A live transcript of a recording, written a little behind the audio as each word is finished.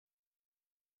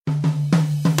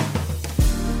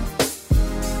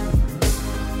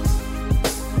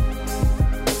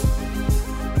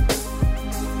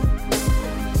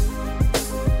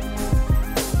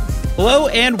Hello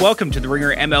and welcome to the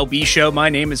Ringer MLB show. My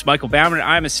name is Michael Baumann.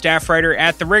 I'm a staff writer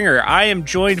at the Ringer. I am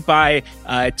joined by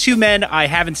two men I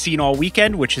haven't seen all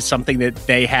weekend, which is something that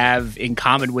they have in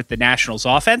common with the Nationals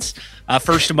offense.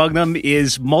 First among them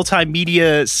is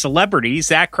multimedia celebrity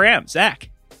Zach Kram. Zach.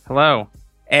 Hello.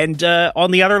 And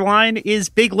on the other line is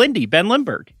Big Lindy, Ben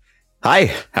Lindbergh.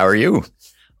 Hi, how are you?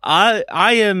 I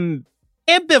am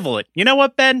ambivalent. You know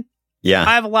what, Ben? Yeah.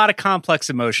 I have a lot of complex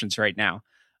emotions right now.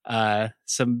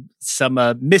 Some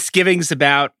misgivings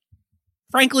about,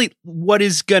 frankly, what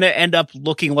is going to end up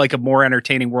looking like a more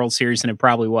entertaining World Series than it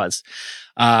probably was.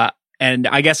 And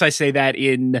I guess I say that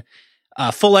in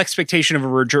full expectation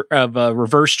of a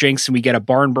reverse jinx, and we get a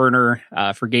barn burner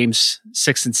for games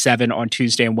 6 and 7 on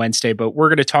Tuesday and Wednesday. But we're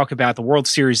going to talk about the World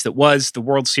Series that was, the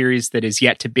World Series that is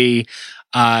yet to be.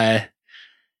 I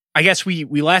guess we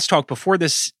last talked before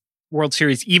this World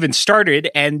Series even started,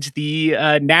 and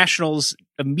the Nationals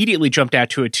immediately jumped out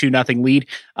to a 2-0 lead.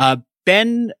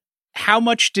 Ben, how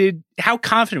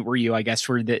confident were you, I guess,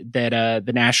 that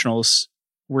the Nationals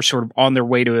were sort of on their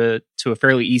way to a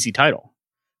fairly easy title?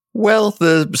 Well,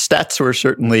 the stats were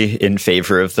certainly in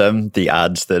favor of them. The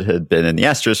odds that had been in the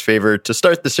Astros' favor to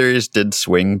start the series did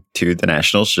swing to the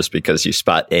Nationals, just because you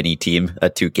spot any team a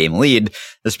 2-game lead,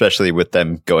 especially with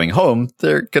them going home,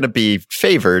 they're going to be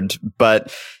favored.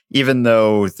 But even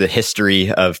though the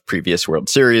history of previous World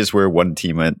Series where one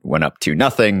team went up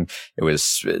 2-0, it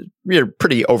was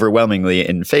pretty overwhelmingly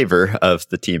in favor of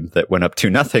the team that went up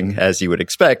 2-0, as you would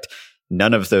expect.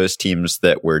 None of those teams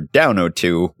that were down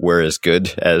 0-2 were as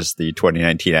good as the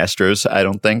 2019 Astros, I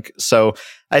don't think. So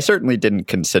I certainly didn't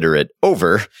consider it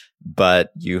over,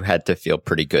 but you had to feel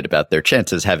pretty good about their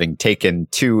chances, having taken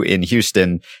 2 in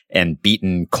Houston and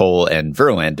beaten Cole and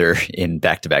Verlander in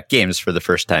back-to-back games for the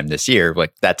first time this year.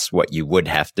 Like, that's what you would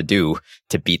have to do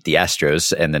to beat the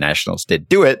Astros, and the Nationals did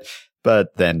do it,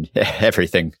 but then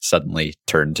everything suddenly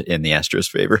turned in the Astros'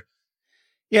 favor.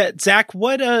 Yeah, Zach,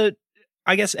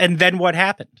 I guess, and then what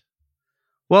happened?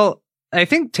 Well, I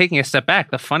think taking a step back,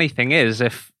 the funny thing is,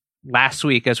 if last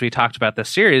week, as we talked about the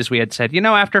series, we had said,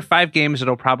 after 5 games,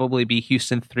 it'll probably be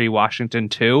Houston 3, Washington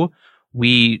 2.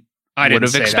 We would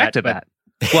have expected that.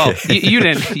 Well, you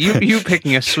didn't. You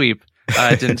picking a sweep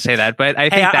didn't say that, but I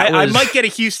think I might get a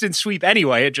Houston sweep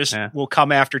anyway. It just will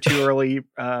come after 2 early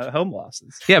home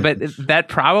losses. Yeah, but that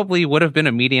probably would have been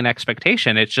a median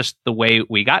expectation. It's just the way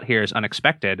we got here is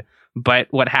unexpected. But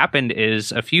what happened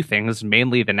is a few things.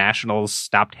 Mainly, the Nationals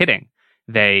stopped hitting.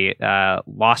 They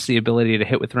lost the ability to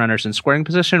hit with runners in scoring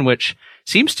position, which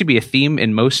seems to be a theme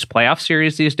in most playoff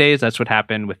series these days. That's what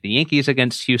happened with the Yankees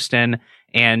against Houston.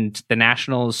 And the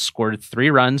Nationals scored 3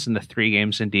 runs in the 3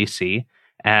 games in D.C.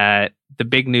 The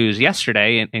big news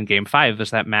yesterday in Game 5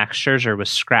 was that Max Scherzer was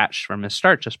scratched from his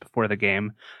start just before the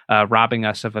game, robbing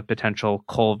us of a potential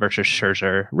Cole versus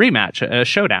Scherzer rematch, a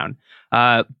showdown.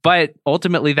 But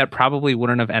ultimately, that probably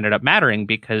wouldn't have ended up mattering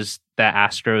because the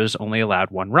Astros only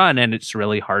allowed 1 run, and it's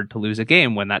really hard to lose a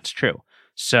game when that's true.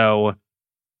 So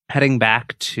heading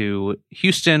back to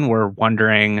Houston, we're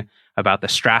wondering about the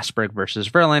Strasburg versus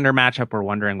Verlander matchup. We're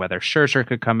wondering whether Scherzer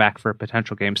could come back for a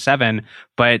potential Game 7.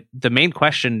 But the main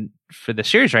question for the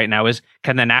series right now is,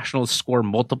 can the Nationals score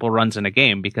multiple runs in a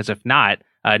game? Because if not,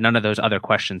 none of those other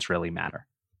questions really matter.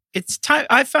 It's time.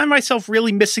 I find myself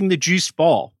really missing the juiced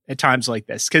ball at times like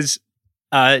this, because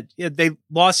they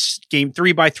lost Game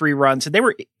 3 by 3 runs, and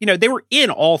they were in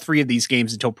all 3 of these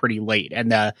games until pretty late,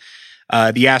 and the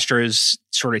Astros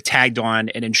sort of tagged on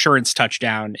an insurance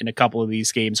touchdown in a couple of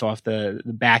these games off the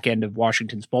back end of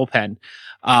Washington's bullpen.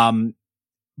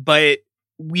 But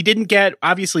we didn't get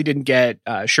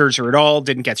Scherzer at all,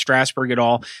 didn't get Strasburg at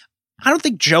all. I don't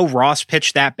think Joe Ross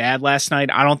pitched that bad last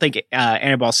night. I don't think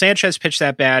Anibal Sanchez pitched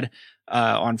that bad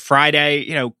on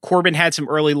Friday. Corbin had some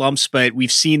early lumps, but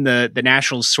we've seen the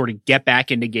Nationals sort of get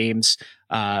back into games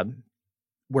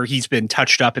where he's been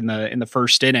touched up in the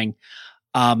first inning.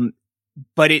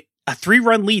 But a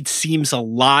 3-run lead seems a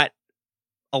lot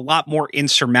more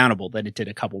insurmountable than it did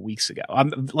a couple weeks ago.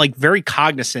 I'm very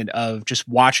cognizant of just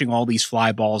watching all these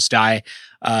fly balls die,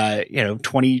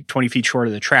 20 feet short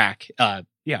of the track.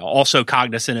 Also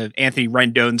cognizant of Anthony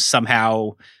Rendon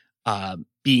somehow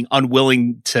being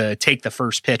unwilling to take the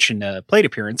first pitch in a plate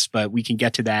appearance, but we can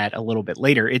get to that a little bit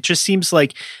later. It just seems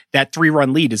like that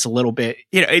 3-run lead is a little bit,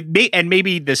 and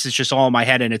maybe this is just all in my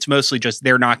head, and it's mostly just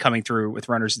they're not coming through with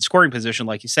runners in scoring position,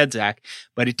 like you said, Zach.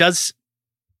 But it does,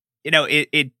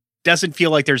 it doesn't feel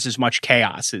like there's as much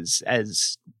chaos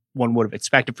as one would have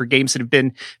expected for games that have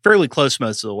been fairly close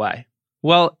most of the way.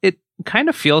 Well, it kind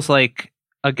of feels like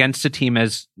against a team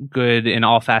as good in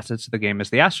all facets of the game as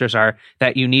the Astros are,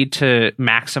 that you need to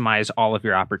maximize all of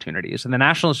your opportunities. And the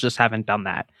Nationals just haven't done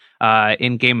that.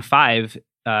 In Game 5,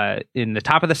 in the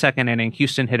top of the second inning,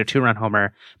 Houston hit a 2-run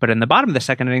homer, but in the bottom of the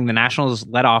second inning, the Nationals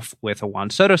led off with a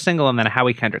Juan Soto single and then a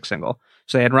Howie Kendrick single.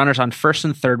 So they had runners on first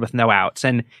and third with no outs.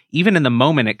 And even in the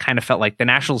moment, it kind of felt like the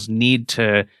Nationals need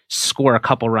to score a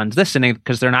couple runs this inning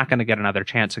because they're not going to get another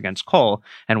chance against Cole.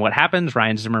 And what happens?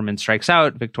 Ryan Zimmerman strikes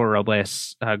out. Victor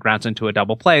Robles grounds into a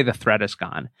double play. The threat is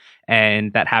gone.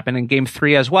 And that happened in Game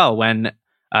 3 as well, when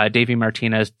Davey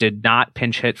Martinez did not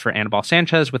pinch hit for Anibal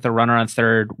Sanchez with a runner on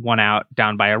third, 1 out,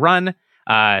 down by a run.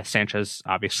 Sanchez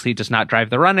obviously does not drive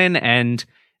the run in, and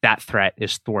that threat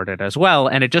is thwarted as well.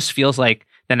 And it just feels like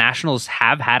the Nationals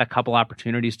have had a couple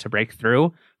opportunities to break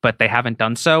through, but they haven't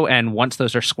done so. And once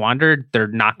those are squandered, they're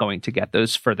not going to get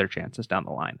those further chances down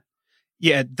the line.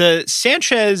 Yeah, the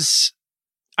Sanchez,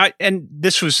 and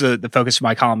this was the focus of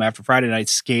my column after Friday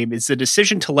night's game, is the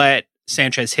decision to let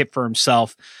Sanchez hit for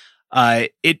himself.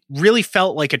 It really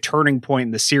felt like a turning point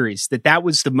in the series. That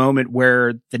was the moment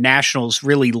where the Nationals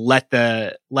really let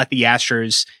the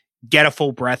Astros get a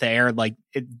full breath of air, like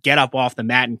get up off the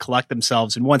mat and collect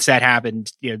themselves. And once that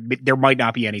happened, there might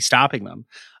not be any stopping them.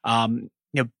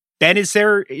 Ben, is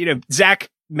there,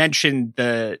 Zach mentioned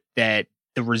that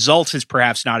the result is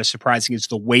perhaps not as surprising as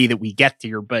the way that we get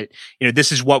here, but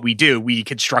this is what we do. We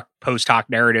construct post hoc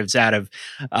narratives out of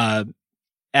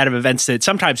events that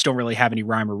sometimes don't really have any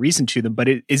rhyme or reason to them. But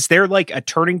is there like a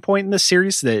turning point in this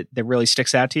series that really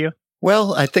sticks out to you?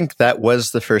 Well, I think that was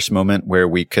the first moment where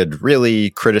we could really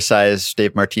criticize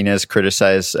Dave Martinez,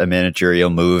 criticize a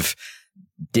managerial move.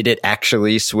 Did it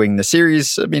actually swing the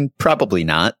series? I mean, probably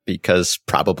not, because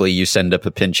probably you send up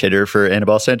a pinch hitter for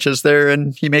Anibal Sanchez there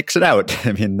and he makes it out.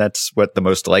 I mean, that's what the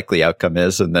most likely outcome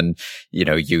is. And then,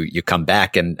 you come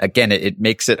back. And again, it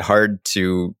makes it hard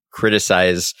to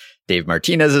criticize Dave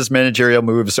Martinez's managerial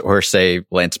moves or say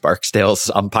Lance Barksdale's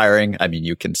umpiring. I mean,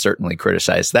 you can certainly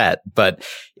criticize that, but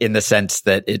in the sense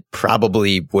that it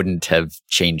probably wouldn't have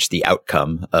changed the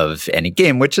outcome of any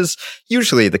game, which is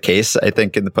usually the case. I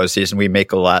think in the postseason, we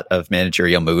make a lot of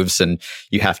managerial moves, and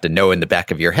you have to know in the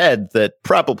back of your head that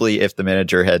probably if the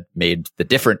manager had made the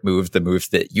different move, the move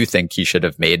that you think he should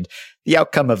have made, the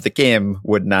outcome of the game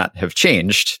would not have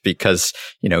changed because,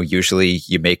 usually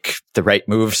you make the right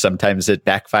move. Sometimes it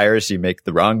backfires. You make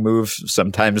the wrong move.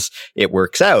 Sometimes it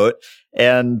works out.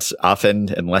 And often,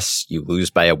 unless you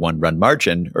lose by a 1-run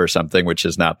margin or something, which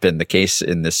has not been the case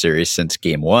in this series since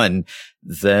Game 1,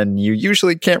 then you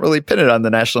usually can't really pin it on the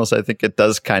Nationals. I think it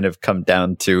does kind of come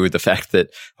down to the fact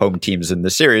that home teams in the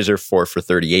series are 4 for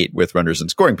 38 with runners in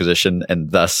scoring position,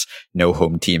 and thus no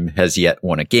home team has yet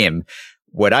won a game.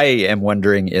 What I am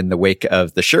wondering in the wake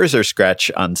of the Scherzer scratch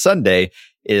on Sunday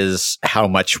is how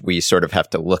much we sort of have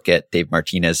to look at Dave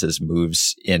Martinez's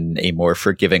moves in a more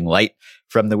forgiving light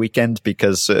from the weekend,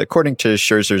 because according to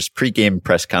Scherzer's pregame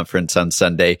press conference on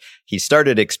Sunday, he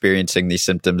started experiencing these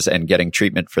symptoms and getting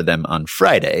treatment for them on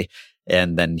Friday.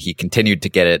 And then he continued to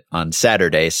get it on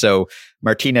Saturday. So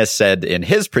Martinez said in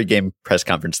his pregame press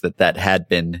conference that had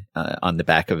been on the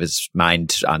back of his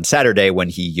mind on Saturday when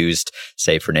he used,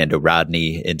 say, Fernando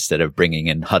Rodney instead of bringing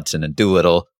in Hudson and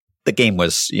Doolittle. The game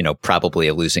was, probably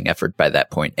a losing effort by that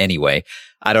point anyway.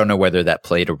 I don't know whether that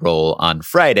played a role on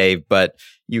Friday, but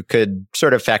you could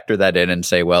sort of factor that in and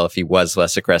say, well, if he was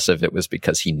less aggressive, it was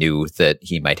because he knew that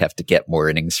he might have to get more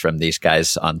innings from these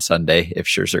guys on Sunday if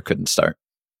Scherzer couldn't start.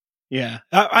 Yeah,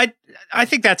 I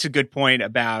think that's a good point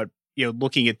about,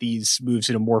 looking at these moves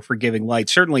in a more forgiving light.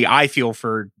 Certainly I feel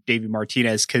for David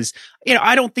Martinez because,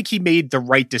 I don't think he made the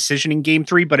right decision in Game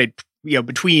 3, but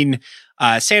between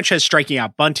Sanchez striking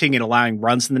out bunting and allowing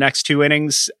runs in the next 2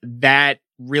 innings, that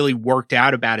really worked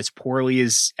out about as poorly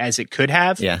as it could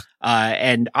have. Yeah.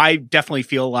 And I definitely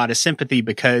feel a lot of sympathy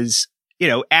because,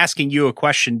 asking you a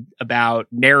question about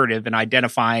narrative and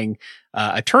identifying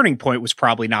a turning point was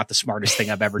probably not the smartest thing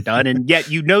I've ever done. And yet,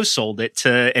 sold it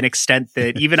to an extent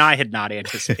that even I had not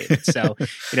anticipated. So,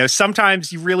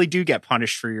 sometimes you really do get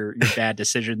punished for your bad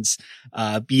decisions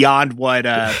beyond what,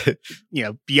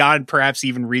 beyond perhaps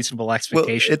even reasonable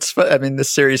expectations. Well, it's fun. I mean, this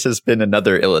series has been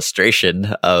another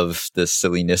illustration of the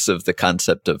silliness of the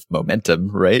concept of momentum,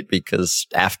 right? Because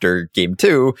after Game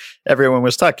 2, everyone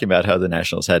was talking about how the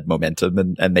Nationals had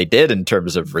momentum, and they did in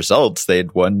terms of results. They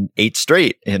had won 8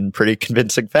 straight in pretty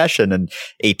convincing fashion and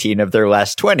 18 of their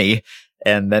last 20.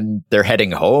 And then they're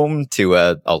heading home to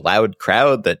a loud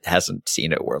crowd that hasn't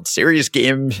seen a World Series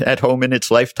game at home in its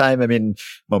lifetime. I mean,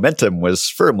 momentum was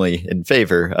firmly in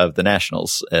favor of the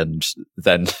Nationals. And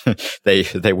then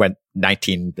they went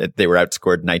 19, they were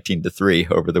outscored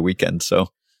 19-3 over the weekend. So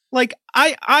like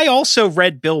I also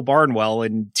read Bill Barnwell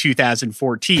in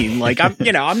 2014. Like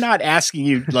I'm not asking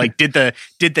you like did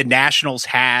the Nationals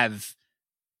have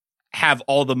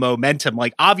all the momentum?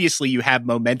 Like obviously you have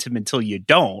momentum until you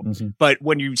don't. Mm-hmm. But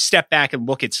when you step back and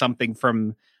look at something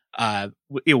from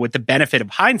with the benefit of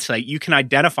hindsight, you can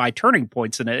identify turning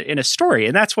points in a story,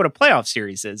 and that's what a playoff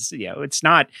series is. It's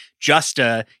not just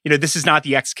this is not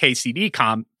the XKCD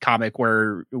comic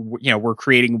where we're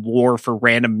creating lore for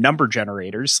random number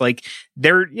generators. Like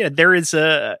there is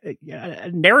a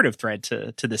narrative thread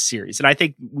to this series, and I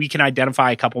think we can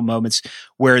identify a couple moments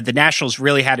where the Nationals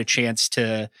really had a chance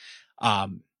to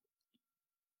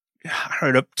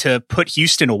to put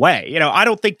Houston away.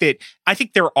 I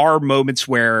think there are moments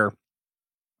where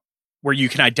you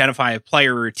can identify a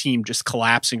player or a team just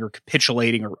collapsing or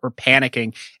capitulating or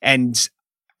panicking. And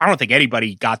I don't think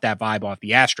anybody got that vibe off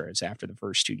the Astros after the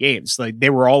first two games. Like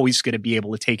they were always going to be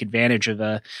able to take advantage of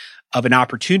an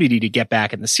opportunity to get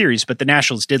back in the series, but the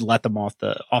Nationals did let them off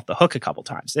the hook a couple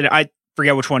times. And I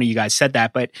forget which one of you guys said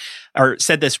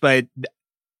this, but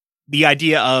the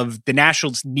idea of the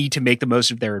Nationals need to make the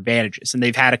most of their advantages. And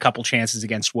they've had a couple chances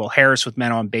against Will Harris with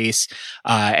men on base.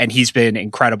 And he's been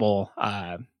incredible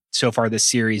so far this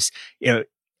series.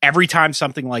 Every time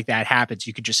something like that happens,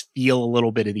 you could just feel a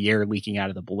little bit of the air leaking out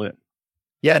of the balloon.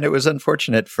 Yeah, and it was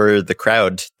unfortunate for the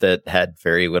crowd that had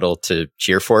very little to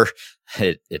cheer for.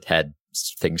 It had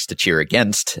things to cheer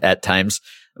against at times,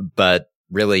 but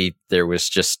really there was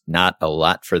just not a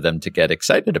lot for them to get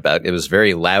excited about. It was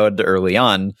very loud early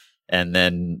on. And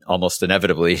then almost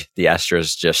inevitably, the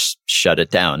Astros just shut it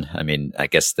down. I mean, I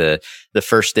guess the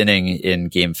first inning in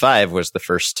Game 5 was the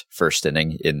first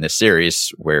inning in this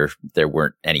series where there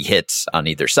weren't any hits on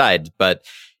either side. But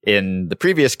in the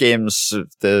previous games,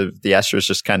 the Astros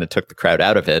just kind of took the crowd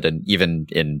out of it. And even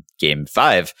in Game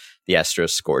 5, the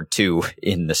Astros scored 2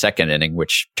 in the second inning,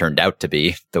 which turned out to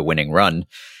be the winning run.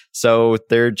 So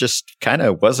there just kind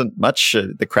of wasn't much.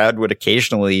 The crowd would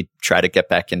occasionally try to get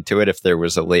back into it if there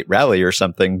was a late rally or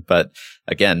something. But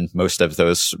again, most of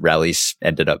those rallies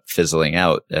ended up fizzling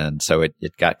out. And so it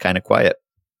got kind of quiet.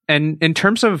 And in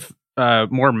terms of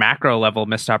more macro level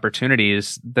missed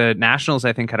opportunities, the Nationals,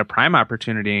 I think, had a prime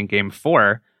opportunity in Game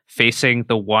 4 facing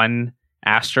the one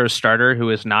Astros starter who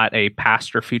is not a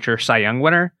past or future Cy Young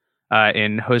winner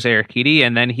in Jose Urquidy.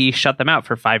 And then he shut them out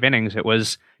for 5 innings. It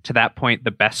was, to that point,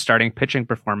 the best starting pitching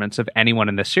performance of anyone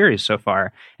in this series so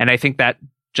far. And I think that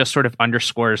just sort of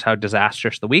underscores how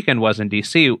disastrous the weekend was in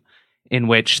DC, in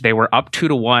which they were up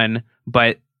 2-1,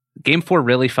 but Game 4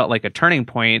 really felt like a turning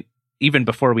point even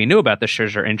before we knew about the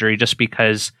Scherzer injury, just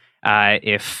because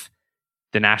if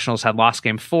the Nationals had lost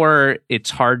Game 4, it's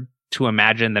hard to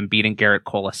imagine them beating Garrett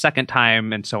Cole a second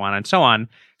time, and so on and so on.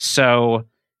 So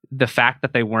the fact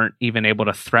that they weren't even able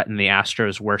to threaten the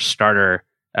Astros' worst starter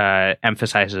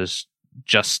emphasizes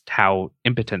just how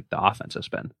impotent the offense has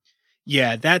been.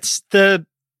 Yeah, Urquidy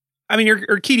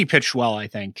pitched well, I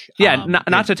think. Yeah,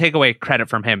 not to take away credit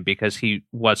from him, because he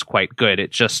was quite good.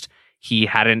 It's just he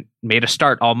hadn't made a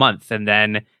start all month, and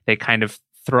then they kind of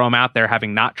throw him out there,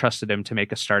 having not trusted him to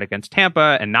make a start against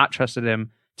Tampa and not trusted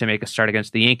him to make a start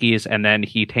against the Yankees, and then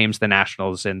he tames the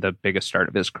Nationals in the biggest start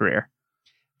of his career.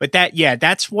 But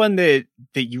that's one that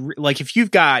you like. If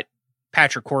you've got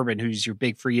Patrick Corbin, who's your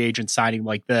big free agent signing,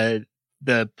 like the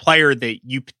player that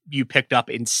you picked up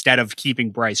instead of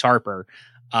keeping Bryce Harper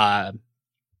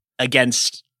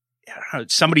against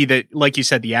somebody that, like you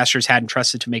said, the Astros hadn't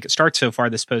trusted to make a start so far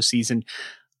this postseason.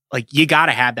 Like, you got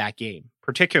to have that game,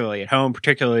 particularly at home,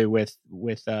 particularly with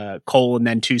Cole and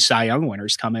then 2 Cy Young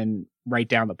winners coming right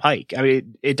down the pike. I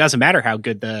mean, it doesn't matter how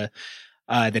good the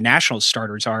Nationals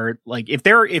starters are. Like, if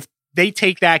they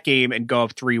take that game and go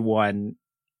up 3-1.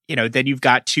 Then you've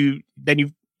got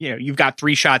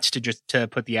 3 shots to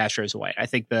put the Astros away. I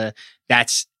think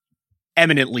that's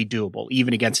eminently doable,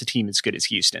 even against a team as good as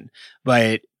Houston.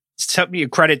 But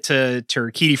credit to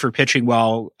Urquidy for pitching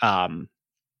well.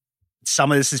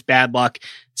 Some of this is bad luck.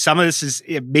 Some of this is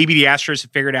maybe the Astros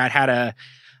have figured out how to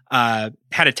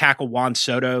tackle Juan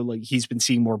Soto. Like, he's been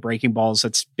seeing more breaking balls.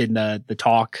 That's been the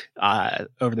talk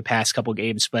over the past couple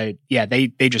games. But yeah,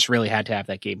 they just really had to have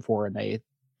that Game 4, and they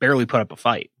barely put up a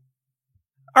fight.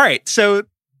 All right, so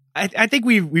I think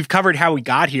we've covered how we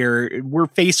got here. We're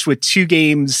faced with 2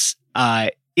 games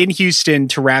in Houston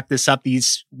to wrap this up.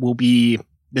 These will be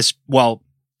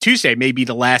Tuesday may be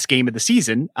the last game of the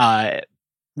season.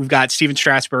 We've got Stephen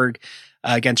Strasburg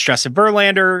against Justin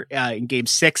Verlander in Game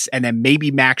 6, and then maybe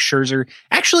Max Scherzer.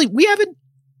 Actually,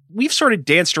 we've sort of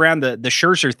danced around the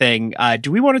Scherzer thing.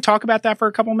 Do we want to talk about that for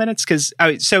a couple minutes? Because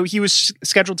so he was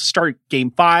scheduled to start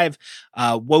Game 5,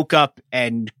 woke up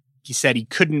and he said he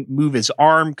couldn't move his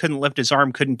arm, couldn't lift his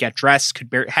arm, couldn't get dressed,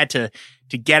 had to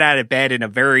get out of bed in a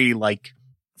very, like,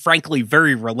 frankly,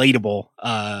 very relatable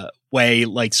way,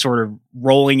 like sort of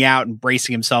rolling out and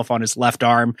bracing himself on his left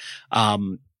arm.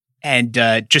 And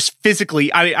just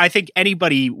physically, I think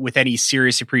anybody with any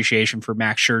serious appreciation for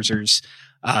Max Scherzer's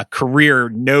career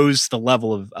knows the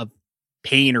level of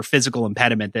pain or physical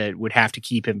impediment that would have to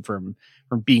keep him from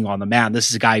being on the mound. This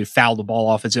is a guy who fouled the ball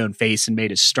off his own face and made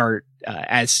his start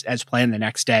as planned the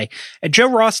next day. And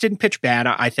Joe Ross didn't pitch bad,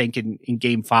 I think, in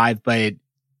Game 5, but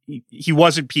he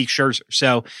wasn't peak Scherzer.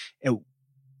 So,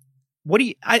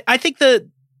 I think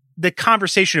the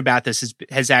conversation about this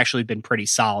has actually been pretty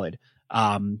solid.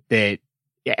 That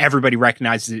everybody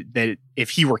recognizes that if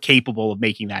he were capable of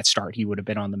making that start, he would have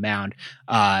been on the mound.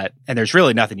 And there's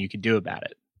really nothing you can do about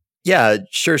it. Yeah,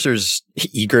 Scherzer's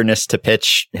eagerness to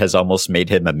pitch has almost made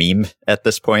him a meme at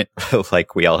this point.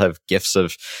 Like, we all have gifs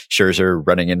of Scherzer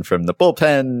running in from the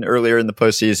bullpen earlier in the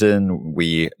postseason.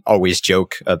 We always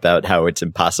joke about how it's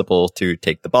impossible to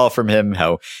take the ball from him,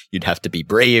 how you'd have to be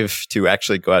brave to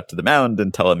actually go out to the mound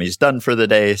and tell him he's done for the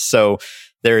day. So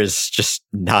there is just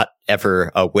not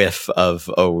ever a whiff of,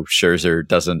 oh, Scherzer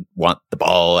doesn't want the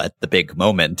ball at the big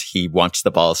moment. He wants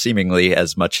the ball seemingly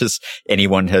as much as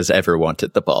anyone has ever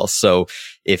wanted the ball. So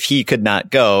if he could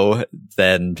not go,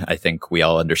 then I think we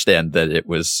all understand that it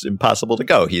was impossible to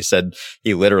go. He said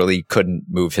he literally couldn't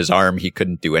move his arm. He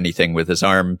couldn't do anything with his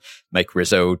arm. Mike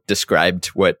Rizzo described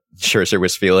what Scherzer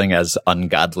was feeling as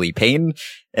ungodly pain,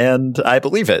 and I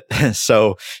believe it.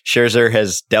 So Scherzer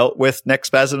has dealt with neck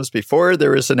spasms before.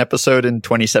 There was an episode in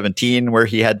 2017 where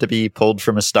he had to be pulled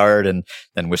from a start and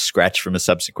then was scratched from a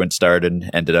subsequent start and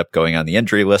ended up going on the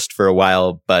injury list for a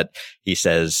while. But he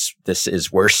says this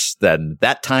is worse than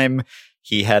that time.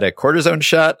 He had a cortisone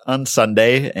shot on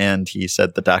Sunday, and he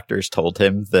said the doctors told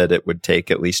him that it would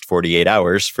take at least 48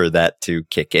 hours for that to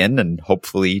kick in and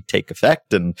hopefully take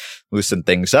effect and loosen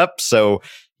things up. So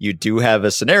you do have a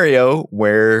scenario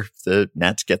where the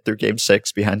Nats get through Game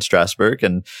 6 behind Strasburg,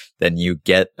 and then you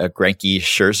get a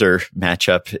Greinke-Scherzer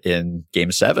matchup in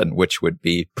Game 7, which would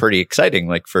be pretty exciting.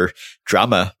 Like, for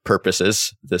drama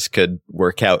purposes, this could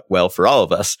work out well for all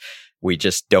of us. We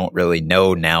just don't really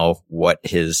know now what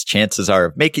his chances are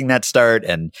of making that start.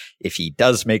 And if he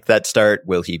does make that start,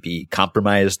 will he be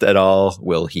compromised at all?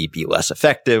 Will he be less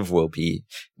effective? Will he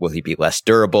be less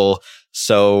durable?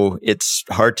 So it's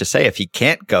hard to say. If he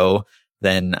can't go,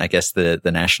 then I guess the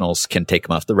Nationals can take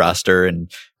him off the roster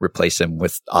and replace him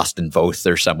with Austin Voth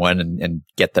or someone and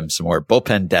get them some more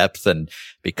bullpen depth. And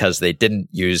because they didn't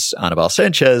use Anibal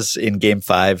Sanchez in Game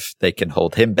 5, they can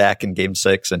hold him back in Game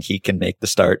 6 and he can make the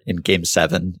start in Game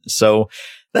 7. So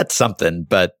that's something.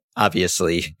 But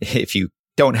obviously, if you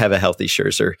don't have a healthy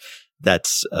Scherzer,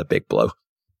 that's a big blow.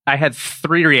 I had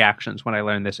 3 reactions when I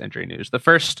learned this injury news. The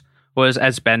first was,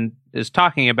 as Ben is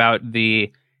talking about,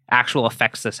 the actual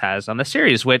effects this has on the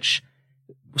series, which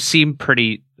seem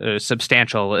pretty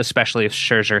substantial, especially if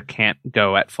Scherzer can't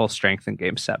go at full strength in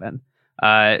Game 7.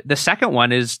 The second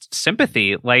one is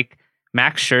sympathy. Like,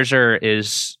 Max Scherzer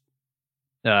is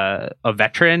a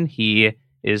veteran. He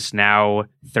is now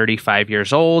 35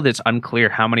 years old. It's unclear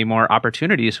how many more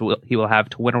opportunities he will have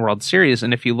to win a World Series.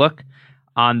 And if you look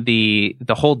on the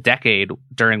whole decade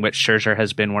during which Scherzer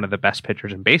has been one of the best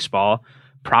pitchers in baseball,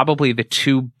 probably the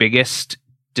 2 biggest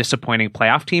disappointing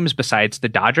playoff teams besides the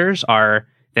Dodgers are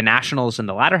the Nationals in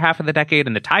the latter half of the decade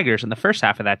and the Tigers in the first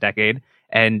half of that decade.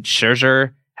 And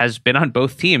Scherzer has been on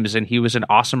both teams, and he was in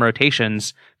awesome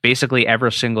rotations basically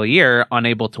every single year,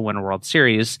 unable to win a World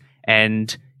Series.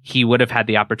 And he would have had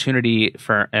the opportunity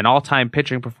for an all-time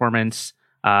pitching performance,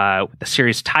 with the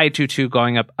series tied 2-2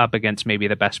 going up against maybe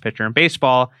the best pitcher in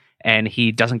baseball, and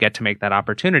he doesn't get to make that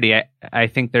opportunity. I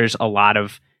think there's a lot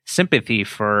of sympathy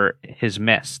for his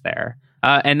miss there.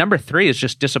 And number 3 is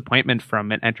just disappointment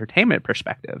from an entertainment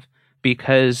perspective,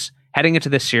 because heading into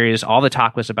this series, all the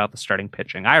talk was about the starting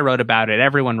pitching. I wrote about it.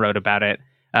 Everyone wrote about it,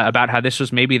 about how this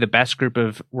was maybe the best group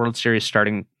of World Series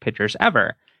starting pitchers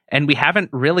ever. And we haven't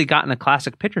really gotten a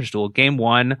classic pitcher's duel. Game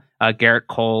 1, Garrett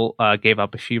Cole gave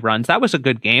up a few runs. That was a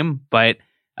good game, but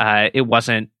it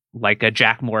wasn't like a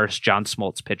Jack Morris, John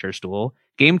Smoltz pitcher's duel.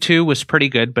 Game 2 was pretty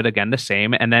good, but again, the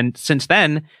same. And then since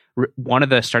then, one of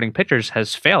the starting pitchers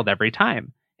has failed every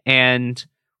time. And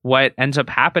what ends up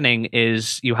happening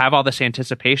is you have all this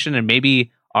anticipation, and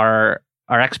maybe our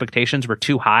expectations were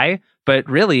too high. But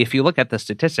really, if you look at the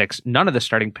statistics, none of the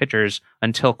starting pitchers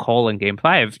until Cole in Game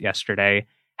 5 yesterday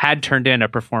had turned in a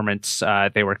performance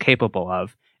they were capable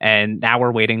of. And now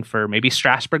we're waiting for maybe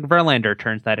Strasburg Verlander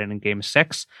turns that in Game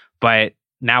 6. But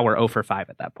now we're 0 for 5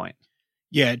 at that point.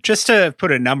 Yeah, just to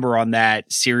put a number on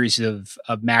that series of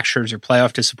Max Scherzer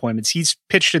playoff disappointments, he's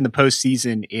pitched in the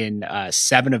postseason in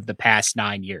 7 of the past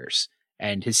 9 years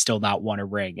and has still not won a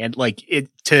ring. And like it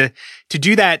to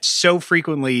do that so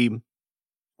frequently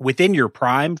within your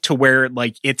prime to where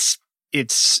like it's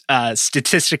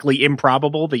statistically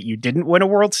improbable that you didn't win a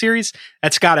World Series.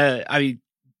 That's gotta, I mean,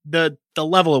 the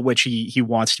level at which he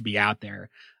wants to be out there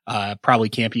probably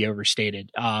can't be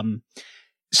overstated.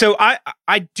 So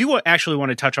I do actually want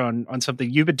to touch on something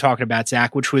you've been talking about,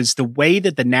 Zach, which was the way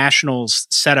that the Nationals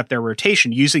set up their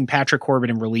rotation, using Patrick Corbin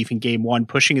in relief in Game 1,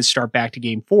 pushing his start back to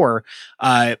Game 4.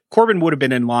 Corbin would have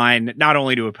been in line not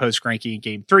only to oppose Greinke in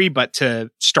Game 3, but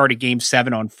to start a Game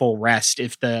 7 on full rest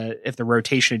if the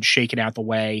rotation had shaken out the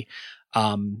way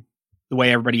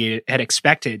everybody had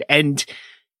expected. And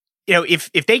you know, if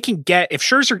they can get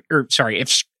if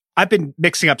I've been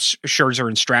mixing up Scherzer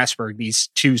and Strasburg, these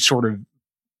two sort of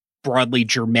broadly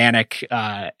Germanic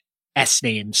S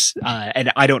names,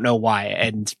 and I don't know why.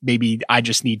 And maybe I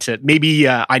just need to.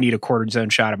 I need a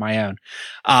cortisone shot of my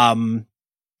own.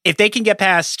 If they can get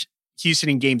past Houston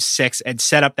in Game 6 and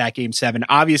set up that Game 7,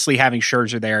 obviously having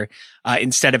Scherzer there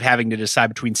instead of having to decide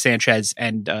between Sanchez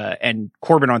and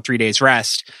Corbin on 3 days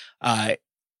rest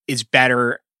is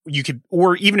better. You could,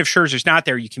 or even if Scherzer's not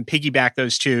there, you can piggyback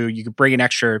those two. You could bring an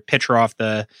extra pitcher off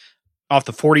the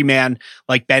 40 man,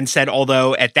 like Ben said,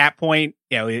 although at that point,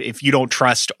 you know, if you don't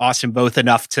trust Austin Voth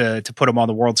enough to put him on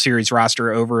the World Series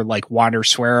roster over like Wander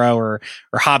Suero or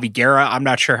Javi Guerra, I'm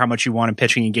not sure how much you want him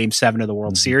pitching in Game 7 of the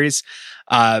World Series.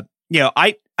 You know,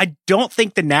 I don't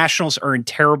think the Nationals are in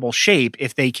terrible shape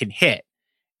if they can hit.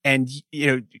 And, you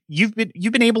know, you've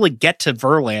been able to get to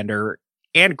Verlander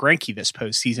and Greinke this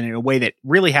postseason in a way that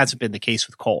really hasn't been the case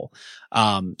with Cole.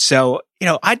 So, you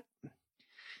know,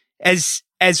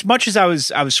 as much as I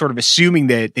was sort of assuming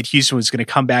that Houston was going to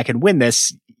come back and win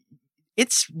this,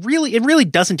 it really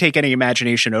doesn't take any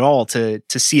imagination at all to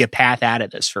see a path out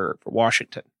of this for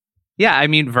Washington. Yeah, I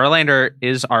mean, Verlander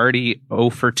is already 0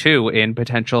 for 2 in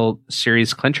potential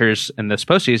series clinchers in this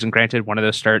postseason. Granted, one of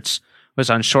those starts was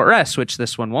on short rest, which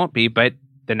this one won't be, but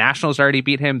the Nationals already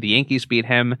beat him. The Yankees beat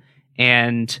him.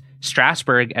 And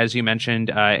Strasburg, as you mentioned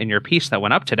in your piece that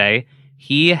went up today,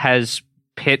 he has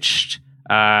pitched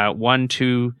 1,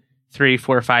 2, 3,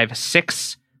 4, 5,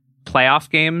 6 playoff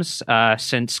games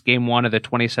since Game 1 of the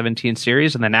 2017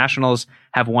 series, and the Nationals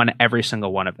have won every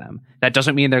single one of them. That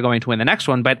doesn't mean they're going to win the next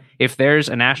one, but if there's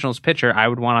a Nationals pitcher I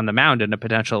would want on the mound in a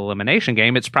potential elimination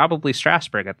game, it's probably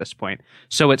Strasburg at this point.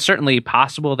 So it's certainly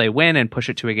possible they win and push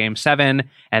it to a Game 7,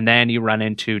 and then you run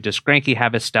into, does Greinke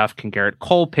have his stuff? Can Garrett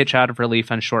Cole pitch out of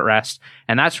relief on short rest?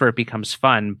 And that's where it becomes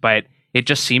fun, but it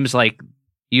just seems like,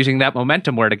 using that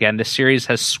momentum word again, this series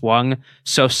has swung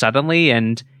so suddenly,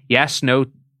 and yes, no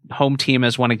home team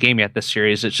has won a game yet this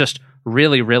series. It's just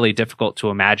really, really difficult to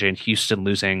imagine Houston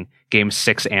losing Games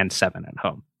 6 and 7 at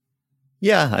home.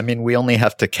 Yeah, I mean, we only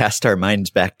have to cast our minds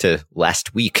back to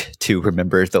last week to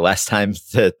remember the last time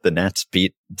that the Nats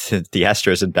beat the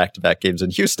Astros in back-to-back games in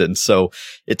Houston. So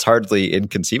it's hardly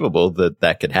inconceivable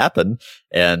that could happen.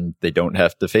 And they don't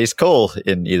have to face Cole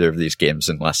in either of these games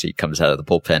unless he comes out of the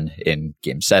bullpen in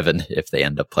Game 7 if they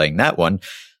end up playing that one.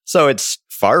 So it's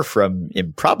far from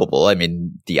improbable. I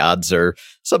mean, the odds are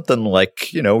something like,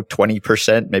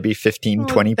 20%, maybe 15,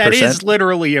 20%. That is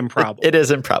literally improbable. It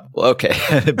is improbable. Okay.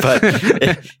 But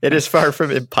it is far from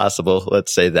impossible.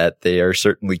 Let's say that they are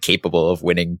certainly capable of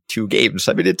winning 2 games.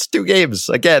 I mean, it's 2 games.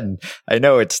 Again, I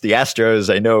know it's the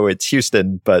Astros. I know it's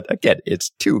Houston, but again,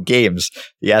 it's 2 games.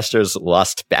 The Astros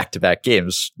lost back-to-back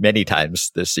games many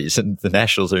times this season. The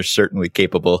Nationals are certainly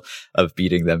capable of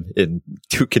beating them in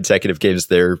 2 consecutive games.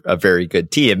 They're a very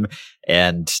good team.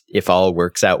 And if all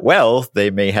works out well, they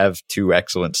may have 2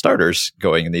 excellent starters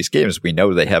going in these games. We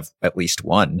know they have at least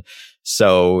one.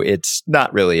 So it's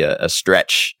not really a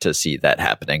stretch to see that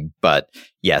happening. But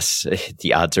yes,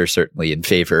 the odds are certainly in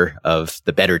favor of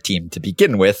the better team to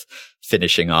begin with,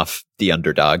 finishing off the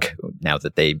underdog now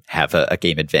that they have a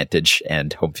game advantage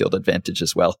and home field advantage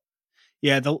as well.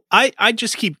 Yeah, I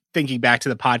just keep thinking back to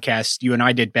the podcast you and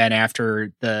I did, Ben,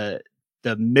 after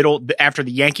after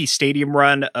the Yankee Stadium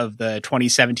run of the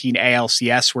 2017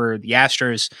 ALCS, where the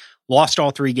Astros lost all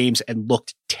 3 games and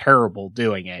looked terrible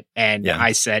doing it. And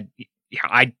I said,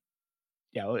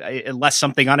 unless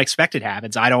something unexpected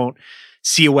happens, I don't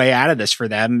see a way out of this for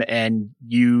them. And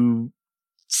you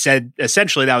said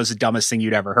essentially that was the dumbest thing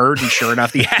you'd ever heard. And sure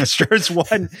enough, the Astros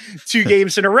won 2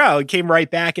 games in a row and came right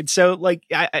back. And so, like,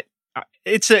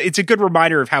 it's a good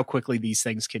reminder of how quickly these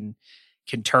things can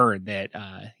can turn. That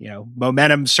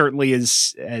momentum certainly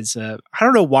is as I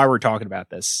don't know why we're talking about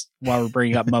this, why we're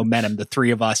bringing up momentum, the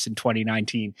three of us in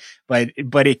 2019, but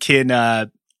it can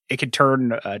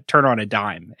turn on a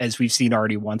dime, as we've seen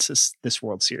already once this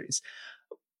World Series.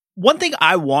 One thing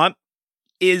I want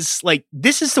is, like,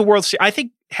 this is the World Series. I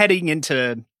think heading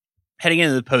into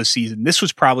the postseason, this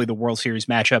was probably the World Series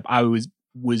matchup I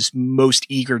was most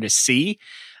eager to see,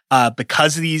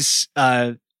 because of these.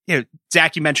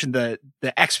 Zach, you mentioned the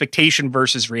expectation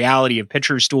versus reality of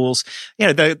pitchers' duels.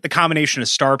 The combination of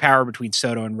star power between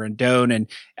Soto and Rendon,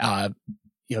 and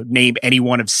name any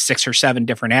one of 6 or 7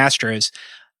 different Astros.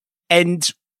 And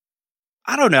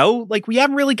I don't know, like, we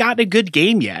haven't really gotten a good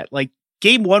game yet. Like,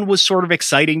 game 1 was sort of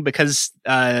exciting because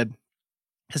the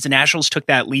Nationals took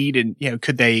that lead, and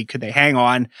could they hang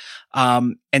on?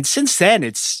 And since then,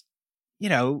 it's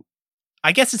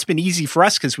I guess it's been easy for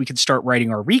us because we could start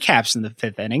writing our recaps in the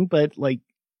 5th inning, but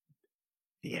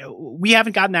we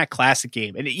haven't gotten that classic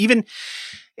game. And even,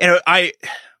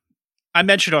 I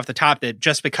mentioned off the top that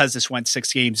just because this went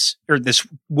 6 games, or this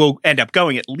will end up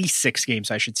going at least 6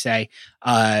 games, I should say,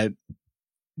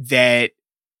 that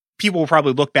people will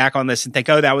probably look back on this and think,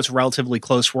 oh, that was a relatively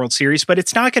close World Series, but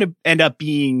it's not going to end up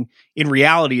being in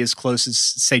reality as close as,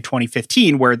 say,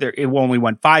 2015, where it only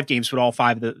won 5 games, but all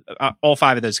 5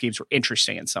 of those games were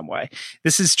interesting in some way.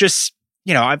 This is just,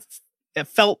 it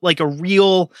felt like a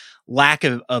real lack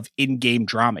of in-game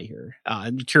drama here.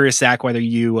 I'm curious, Zach, whether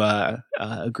you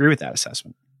agree with that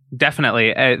assessment.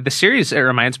 Definitely. The series it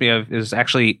reminds me of is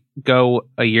actually go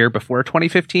a year before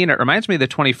 2015. It reminds me of the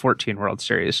 2014 World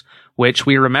Series, which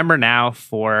we remember now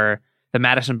for the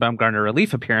Madison Bumgarner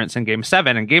relief appearance in Game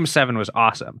 7. And Game 7 was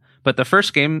awesome. But the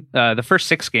first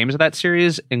 6 games of that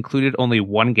series included only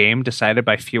 1 game decided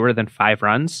by fewer than 5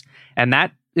 runs. And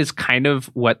that is kind of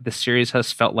what the series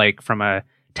has felt like from a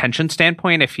tension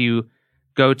standpoint. If you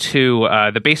go to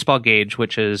the Baseball Gauge,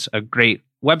 which is a great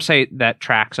website that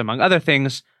tracks, among other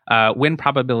things, win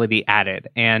probability added.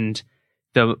 And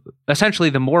essentially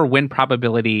the more win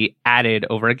probability added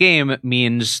over a game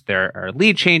means there are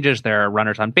lead changes, there are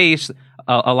runners on base,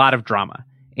 a lot of drama.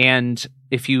 And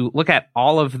if you look at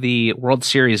all of the World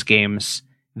Series games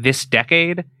this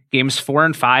decade, games 4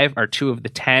 and 5 are 2 of the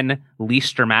 10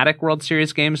 least dramatic World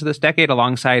Series games of this decade,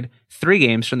 alongside 3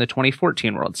 games from the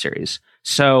 2014 World Series.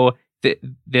 So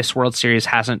this World Series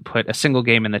hasn't put a single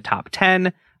game in the top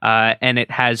 10, and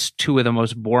it has 2 of the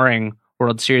most boring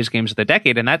World Series games of the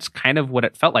decade, and that's kind of what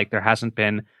it felt like. There hasn't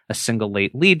been a single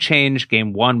late lead change.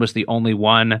 Game 1 was the only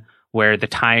one where the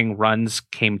tying runs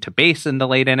came to base in the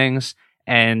late innings,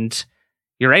 and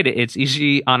you're right, it's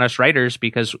easy on us writers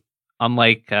because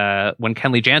unlike when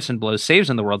Kenley Jansen blows saves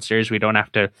in the World Series, we don't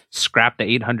have to scrap the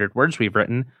 800 words we've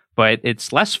written, but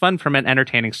it's less fun from an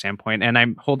entertaining standpoint, and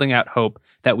I'm holding out hope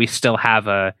that we still have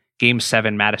a Game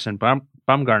 7 Madison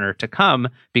Bumgarner to come,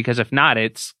 because if not,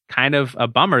 it's kind of a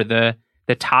bummer.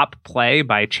 The top play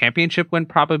by championship win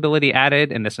probability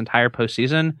added in this entire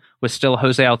postseason was still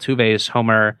Jose Altuve's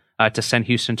homer to send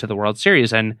Houston to the World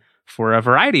Series, and for a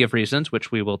variety of reasons,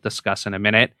 which we will discuss in a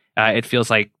minute, it feels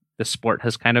like the sport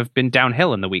has kind of been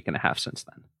downhill in the week and a half since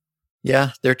then.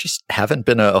 Yeah, there just haven't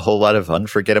been a whole lot of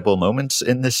unforgettable moments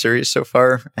in this series so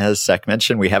far. As Zach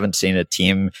mentioned, we haven't seen a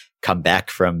team come back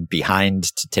from behind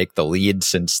to take the lead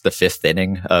since the 5th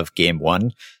inning of Game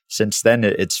 1. Since then,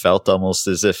 it's felt almost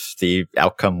as if the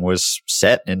outcome was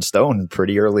set in stone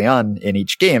pretty early on in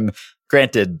each game.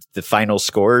 Granted, the final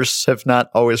scores have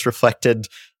not always reflected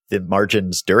the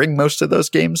margins during most of those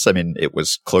games. I mean, it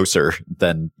was closer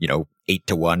than,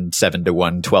 8-1,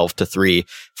 7-1, 12-3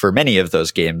 for many of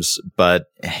those games, but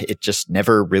it just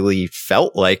never really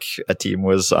felt like a team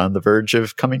was on the verge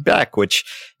of coming back, which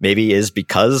maybe is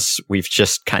because we've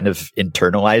just kind of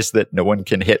internalized that no one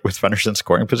can hit with runners in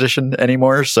scoring position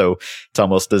anymore. So it's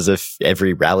almost as if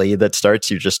every rally that starts,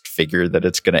 you just figure that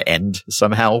it's going to end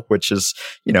somehow, which is,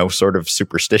 sort of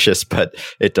superstitious, but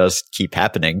it does keep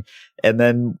happening. And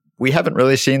then we haven't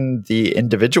really seen the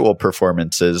individual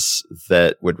performances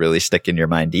that would really stick in your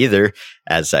mind either.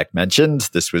 As Zach mentioned,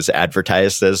 this was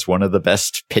advertised as one of the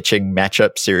best pitching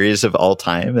matchup series of all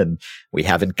time, and we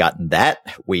haven't gotten that.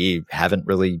 We haven't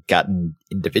really gotten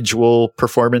individual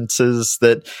performances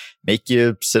that make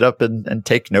you sit up and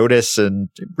take notice. And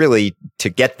really, to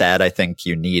get that, I think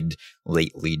you need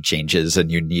late lead changes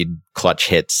and you need clutch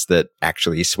hits that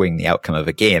actually swing the outcome of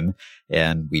a game.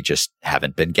 And we just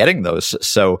haven't been getting those.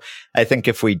 So I think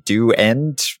if we do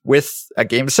end with a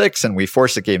Game 6 and we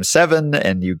force a Game 7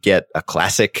 and you get a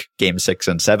classic Game 6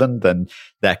 and 7, then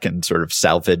that can sort of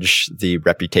salvage the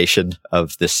reputation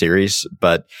of this series.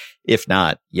 But if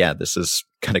not, this is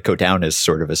going to go down as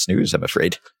sort of a snooze, I'm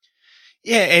afraid.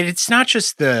 Yeah, and it's not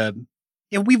just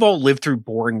we've all lived through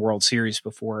boring World Series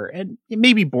before, and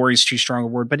maybe boring is too strong a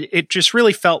word, but it just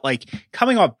really felt like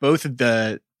coming off both of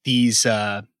these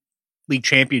league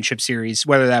championship series,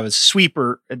 whether that was sweep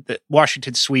or the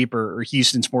Washington sweep or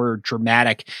Houston's more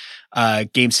dramatic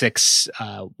Game 6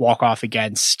 walk off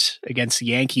against the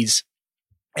Yankees,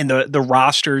 and the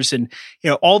rosters and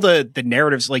all the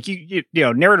narratives, like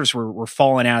narratives were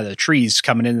falling out of the trees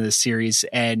coming into the series,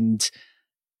 and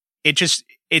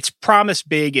it's promised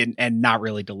big and not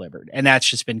really delivered, and that's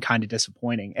just been kind of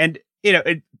disappointing. And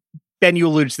Ben, you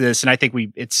alluded to this, and I think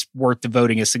it's worth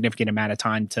devoting a significant amount of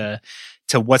time to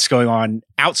what's going on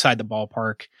outside the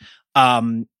ballpark.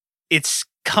 It's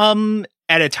come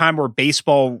at a time where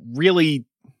baseball really,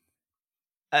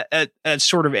 a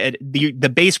sort of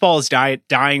the baseball is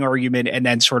dying argument, and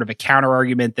then sort of a counter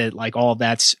argument that like all of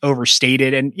that's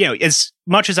overstated. And as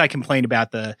much as I complain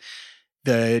about the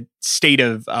state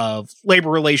of labor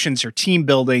relations or team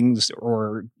buildings,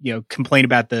 or complain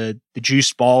about the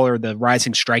juiced ball or the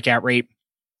rising strikeout rate,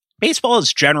 baseball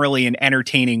is generally an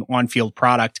entertaining on-field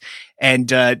product. And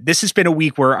this has been a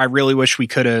week where I really wish we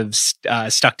could have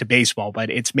stuck to baseball, but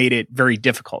it's made it very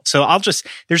difficult. So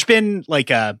there's been like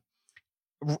a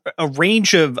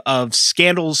range of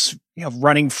scandals,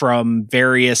 running from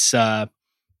various,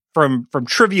 from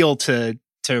trivial to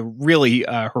really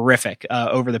horrific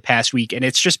over the past week. And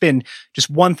it's just been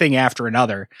one thing after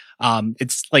another.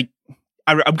 It's like,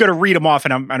 I'm going to read them off,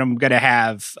 and I'm going to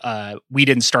have "We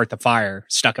Didn't Start the Fire"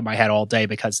 stuck in my head all day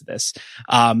because of this.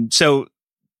 So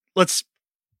let's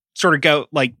sort of go,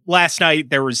 like last night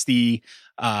there was the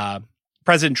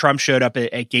President Trump showed up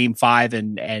at Game 5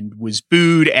 and was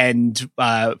booed. And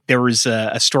there was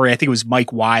a story, I think it was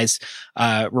Mike Wise,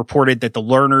 reported that the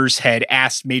learners had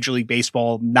asked Major League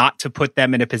Baseball not to put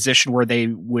them in a position where they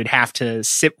would have to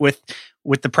sit with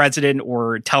the president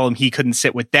or tell him he couldn't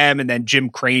sit with them. And then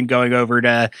Jim Crane going over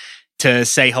to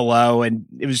say hello. And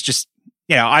it was just,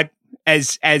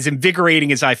 as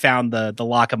invigorating as I found the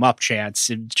lock 'em up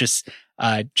chance, it just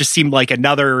seemed like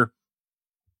another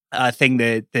thing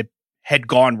that had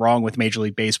gone wrong with Major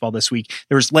League Baseball this week.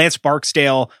 There was Lance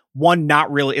Barksdale,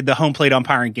 not really the home plate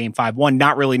umpire in Game 5,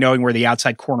 not really knowing where the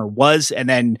outside corner was. And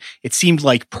then it seemed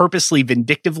like purposely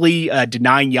vindictively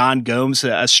denying Yan Gomes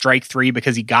a strike 3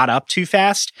 because he got up too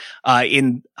fast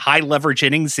in high leverage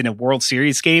innings in a World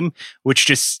Series game,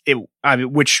 which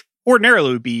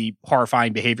ordinarily would be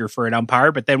horrifying behavior for an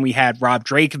umpire. But then we had Rob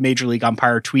Drake, Major League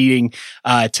umpire, tweeting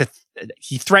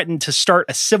he threatened to start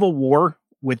a civil war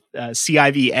with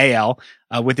CIVAL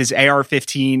with his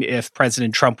AR-15 if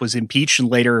President Trump was impeached, and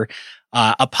later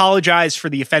apologized for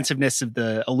the offensiveness of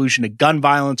the allusion to gun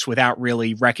violence without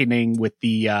really reckoning with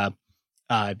the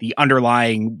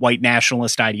underlying white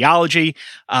nationalist ideology.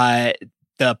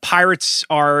 The Pirates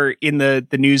are in the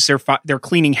news. They're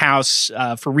cleaning house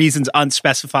for reasons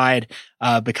unspecified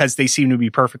because they seem to be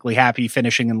perfectly happy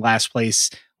finishing in last place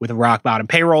with a rock bottom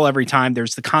payroll every time.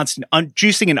 There's the constant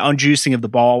juicing and unjuicing of the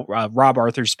ball. Rob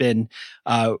Arthur's been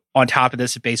on top of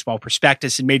this at Baseball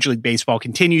Prospectus, and Major League Baseball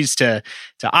continues to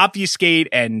obfuscate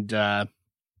and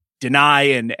deny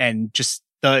and just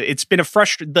it's been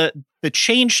the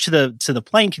change to the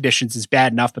playing conditions is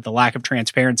bad enough, but the lack of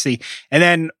transparency, and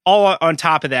then all on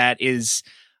top of that is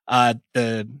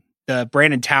the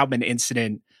Brandon Taubman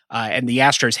incident. And the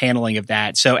Astros handling of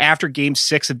that. So after Game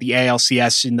 6 of the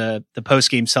ALCS in the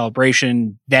post-game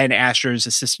celebration, then Astros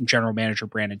assistant general manager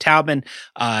Brandon Taubman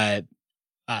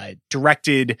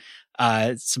directed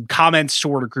some comments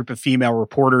toward a group of female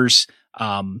reporters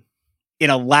in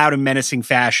a loud and menacing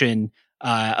fashion,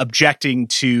 objecting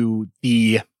to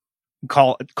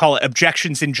call it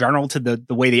objections in general to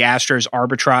the way the Astros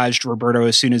arbitraged Roberto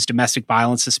Osuna's domestic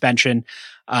violence suspension.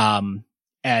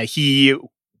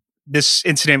 This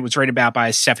incident was written about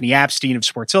by Stephanie Apstein of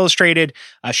Sports Illustrated.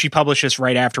 She published this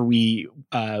right after we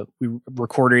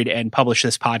recorded and published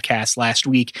this podcast last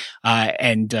week.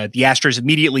 And the Astros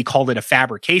immediately called it a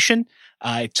fabrication.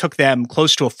 It took them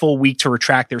close to a full week to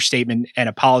retract their statement and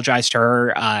apologize to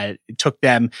her. It took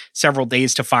them several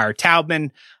days to fire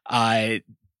Taubman.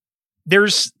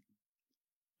 There's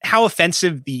how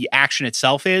offensive the action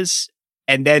itself is.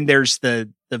 And then there's the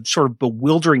sort of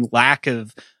bewildering lack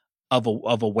of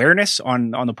awareness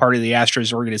on the part of the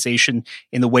Astros organization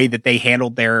in the way that they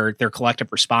handled their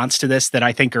collective response to this, that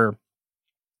I think are,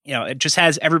 it just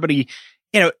has everybody,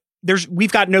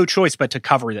 we've got no choice but to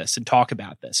cover this and talk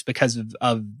about this because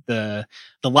of the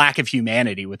lack of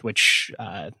humanity with which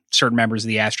certain members of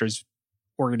the Astros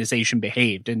organization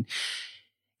behaved. And,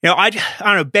 I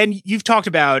don't know, Ben, you've talked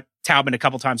about Taubman a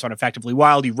couple times on Effectively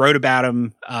Wild. You wrote about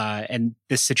him and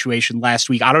this situation last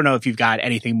week. I don't know if you've got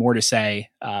anything more to say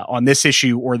on this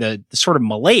issue or the sort of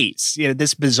malaise,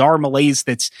 this bizarre malaise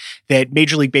that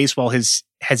Major League Baseball has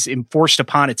enforced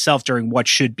upon itself during what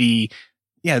should be,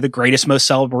 the greatest, most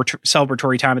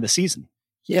celebratory time of the season.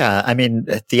 Yeah, I mean,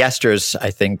 the Astros,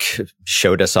 I think,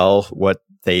 showed us all what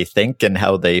they think and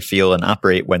how they feel and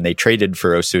operate when they traded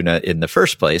for Osuna in the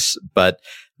first place. But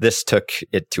this took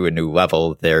it to a new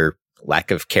level. Their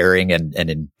lack of caring and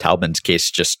in Taubman's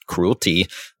case, just cruelty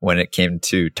when it came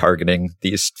to targeting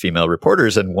these female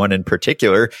reporters, and one in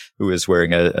particular who was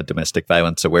wearing a domestic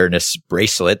violence awareness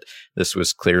bracelet. This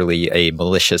was clearly a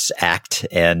malicious act,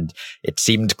 and it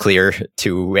seemed clear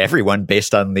to everyone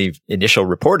based on the initial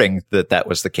reporting that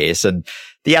was the case. And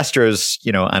the Astros,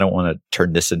 I don't want to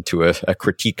turn this into a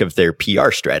critique of their PR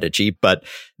strategy, but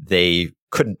they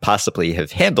couldn't possibly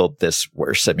have handled this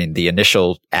worse. I mean, the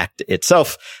initial act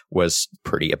itself was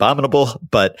pretty abominable,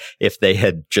 but if they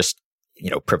had just,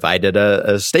 provided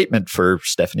a statement for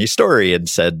Stephanie's story and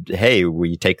said, hey,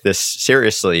 we take this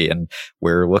seriously and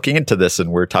we're looking into this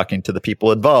and we're talking to the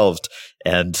people involved.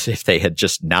 And if they had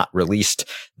just not released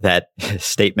that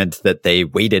statement, that they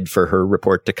waited for her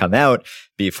report to come out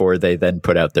before they then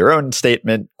put out their own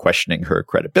statement, questioning her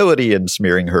credibility and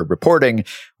smearing her reporting,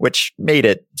 which made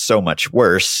it so much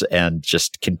worse and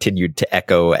just continued to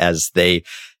echo as they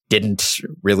didn't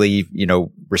really,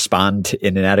 respond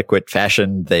in an adequate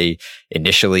fashion. They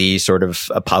initially sort of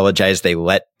apologized. They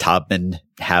let Taubman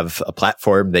have a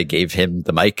platform. They gave him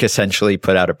the mic, essentially,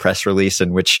 put out a press release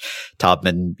in which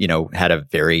Taubman, had a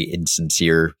very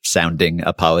insincere sounding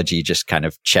apology, just kind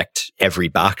of checked every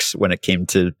box when it came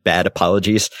to bad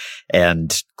apologies.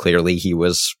 And clearly he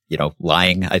was,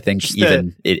 lying, I think, just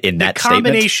even in that statement. The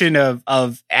combination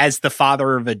of as the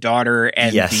father of a daughter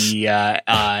and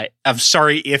the of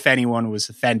sorry if anyone was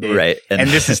offended. Right. And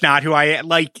this is not who I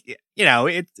like,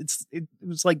 it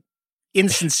was like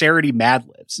insincerity Mad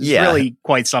Libs. It's really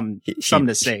quite something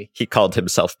to say. He called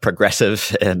himself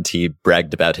progressive and he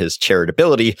bragged about his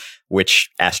charitability, which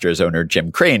Astros owner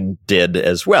Jim Crane did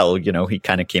as well. He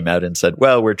kind of came out and said,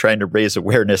 well, we're trying to raise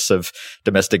awareness of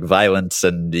domestic violence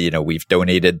and, we've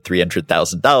donated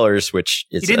 $300,000, which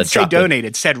is he didn't say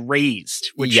donated, said raised,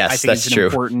 which I think is an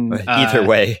important either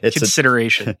way, it's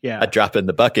consideration. A drop in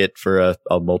the bucket for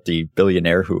a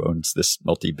multi-billionaire who owns this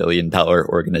multi-billion-dollar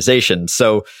organization.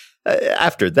 So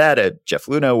after that, Jeff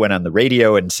Luna went on the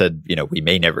radio and said, we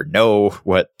may never know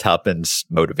what Taubman's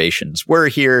motivations were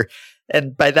here.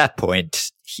 And by that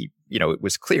point, it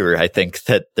was clear, I think,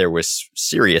 that there was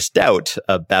serious doubt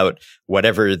about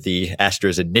whatever the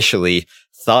Astros initially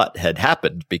thought had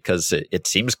happened, because it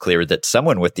seems clear that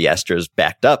someone with the Astros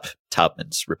backed up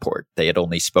Taubman's report. They had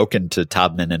only spoken to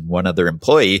Taubman and one other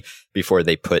employee before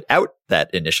they put out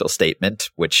that initial statement,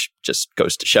 which just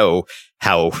goes to show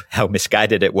how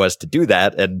misguided it was to do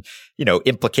that, and,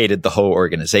 implicated the whole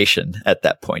organization at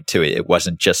that point too. It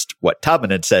wasn't just what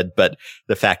Taubman had said, but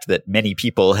the fact that many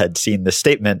people had seen the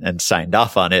statement and signed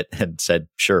off on it and said,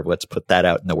 sure, let's put that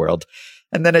out in the world.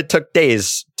 And then it took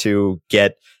days to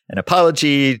get an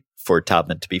apology, for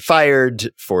Taubman to be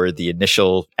fired, for the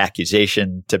initial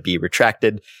accusation to be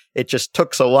retracted. It just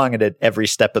took so long, and at every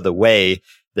step of the way,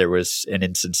 there was an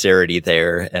insincerity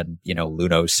there. And,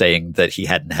 Luno saying that he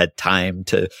hadn't had time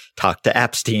to talk to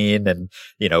Epstein and,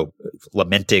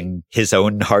 lamenting his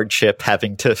own hardship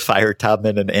having to fire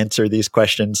Taubman and answer these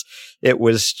questions. It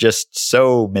was just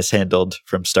so mishandled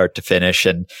from start to finish.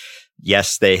 And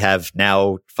yes, they have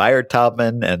now fired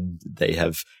Taubman and they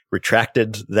have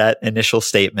retracted that initial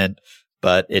statement,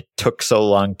 but it took so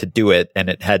long to do it, and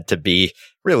it had to be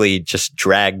really just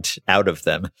dragged out of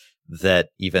them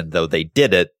that even though they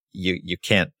did it, you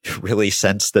can't really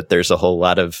sense that there's a whole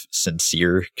lot of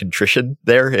sincere contrition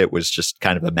there. It was just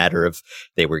kind of a matter of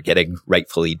they were getting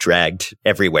rightfully dragged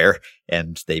everywhere,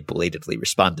 and they belatedly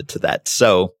responded to that.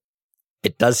 So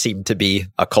it does seem to be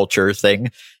a culture thing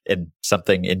and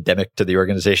something endemic to the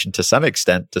organization to some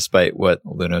extent, despite what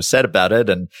Luno said about it.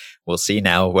 And we'll see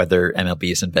now whether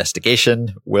MLB's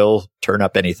investigation will turn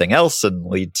up anything else and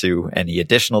lead to any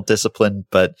additional discipline.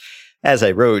 But as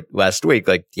I wrote last week,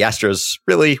 the Astros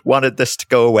really wanted this to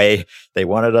go away. They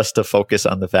wanted us to focus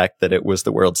on the fact that it was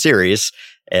the World Series.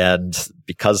 And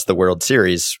because the World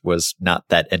Series was not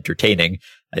that entertaining,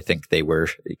 I think they were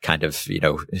kind of,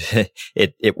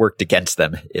 it worked against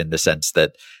them in the sense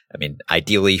that,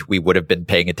 ideally we would have been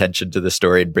paying attention to the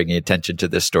story and bringing attention to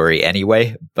this story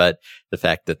anyway. But the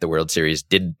fact that the World Series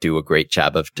didn't do a great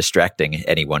job of distracting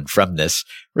anyone from this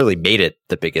really made it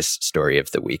the biggest story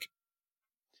of the week.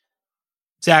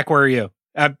 Zach, where are you?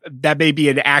 That may be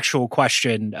an actual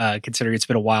question, considering it's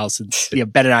been a while since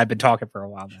Ben and I have been talking for a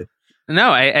while now.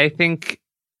 No, I think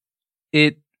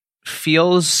it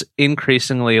feels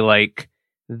increasingly like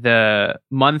the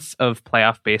month of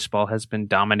playoff baseball has been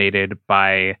dominated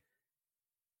by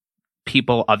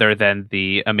people other than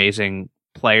the amazing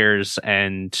players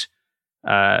and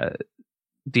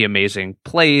the amazing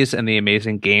plays and the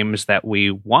amazing games that we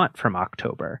want from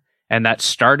October. And that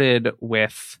started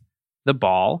with the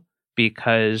ball,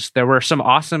 because there were some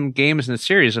awesome games in the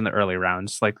series in the early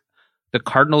rounds. Like the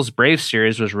Cardinals-Braves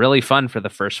series was really fun for the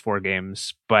first 4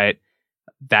 games, but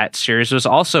that series was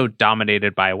also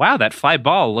dominated by, wow, that fly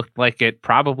ball looked like it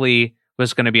probably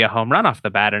was going to be a home run off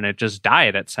the bat, and it just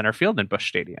died at center field in Busch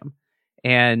Stadium.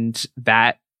 And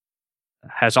that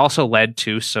has also led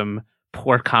to some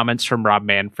poor comments from Rob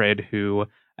Manfred, who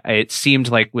it seemed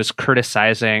like was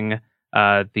criticizing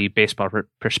the Baseball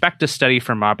Prospectus study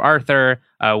from Bob Arthur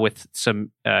with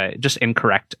some just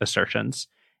incorrect assertions.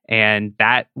 And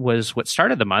that was what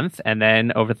started the month. And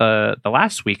then over the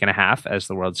last week and a half, as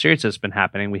the World Series has been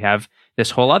happening, we have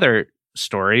this whole other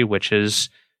story, which is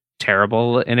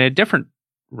terrible in a different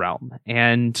realm.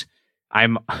 And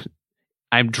I'm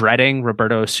dreading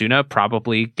Roberto Osuna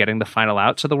probably getting the final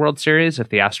out to the World Series if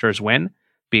the Astros win,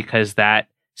 because that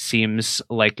seems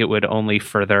like it would only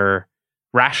further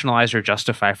rationalize or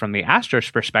justify from the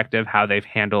Astros perspective how they've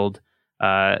handled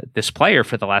this player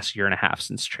for the last year and a half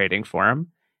since trading for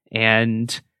him.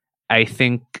 And I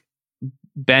think,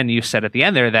 Ben, you said at the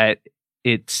end there that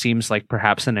it seems like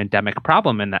perhaps an endemic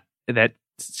problem, and that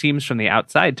seems from the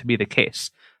outside to be the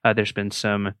case. There's been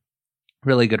some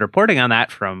really good reporting on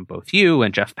that from both you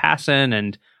and Jeff Passan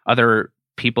and other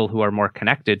people who are more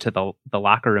connected to the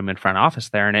locker room and front office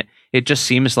there. And it just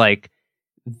seems like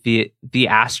the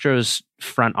Astros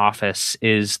front office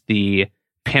is the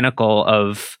pinnacle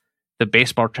of the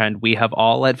baseball trend we have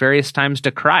all at various times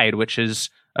decried, which is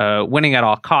winning at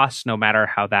all costs, no matter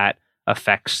how that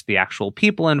affects the actual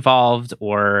people involved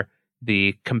or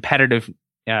the competitive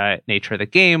nature of the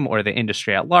game or the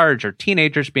industry at large, or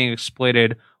teenagers being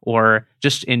exploited, or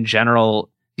just in general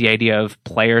the idea of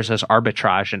players as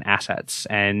arbitrage and assets.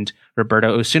 And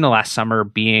Roberto Osuna last summer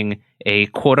being a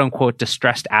quote unquote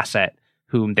distressed asset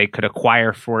whom they could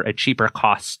acquire for a cheaper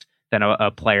cost than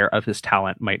a player of his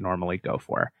talent might normally go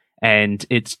for. And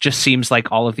it just seems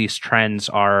like all of these trends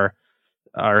are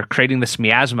creating this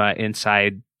miasma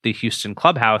inside the Houston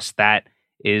clubhouse that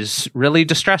is really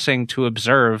distressing to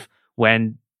observe,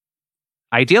 when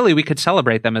ideally we could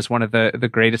celebrate them as one of the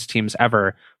greatest teams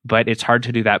ever. But it's hard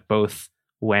to do that both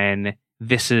when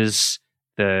this is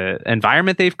the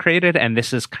environment they've created and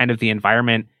this is kind of the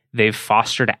environment they've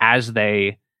fostered as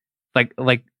they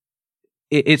like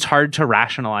it's hard to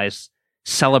rationalize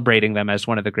celebrating them as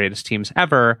one of the greatest teams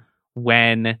ever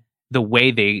when the way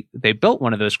they built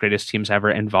one of those greatest teams ever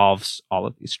involves all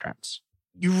of these trends.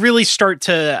 You really start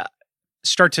to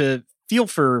feel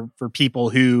for people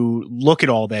who look at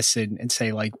all this and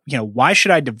say, like, why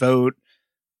should I devote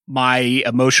my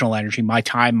emotional energy, my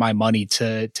time, my money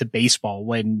to baseball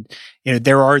when,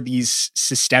 there are these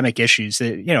systemic issues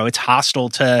that, it's hostile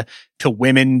to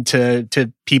women,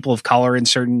 to people of color in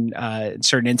certain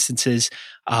instances.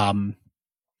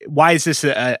 Why is this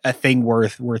a thing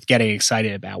worth getting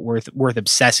excited about, worth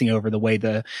obsessing over the way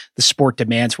the sport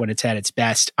demands when it's at its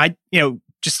best?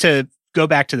 Just to go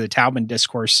back to the Taubman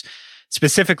discourse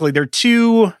specifically, there are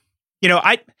two,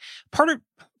 part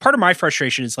of my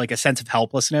frustration is like a sense of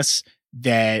helplessness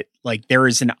that, like, there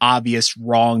is an obvious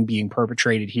wrong being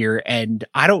perpetrated here, and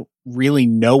I don't really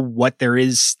know what there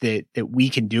is that we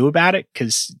can do about it,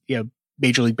 because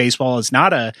Major League Baseball is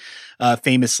not a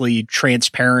famously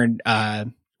transparent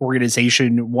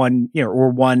organization, one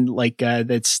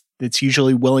that's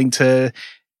usually willing to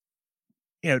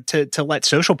let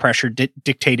social pressure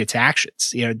dictate its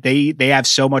actions. They have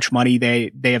so much money,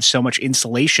 they have so much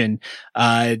insulation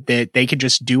that they can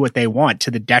just do what they want,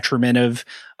 to the detriment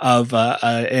of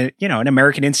an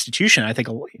American institution. I think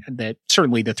that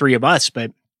certainly the three of us,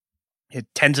 but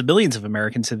tens of millions of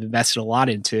Americans have invested a lot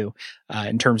into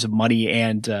in terms of money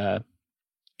and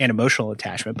emotional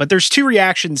attachment. But there's two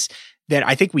reactions that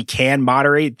I think we can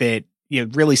moderate that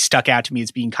really stuck out to me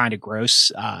as being kind of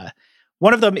gross.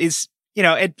 One of them is,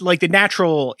 like the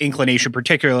natural inclination,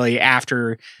 particularly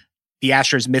after the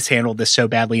Astros mishandled this so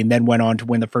badly and then went on to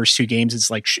win the first 2 games, is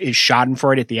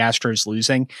schadenfreude at the Astros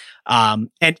losing. And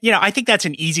I think that's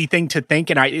an easy thing to think,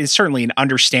 and it's certainly an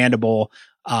understandable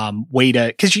way to,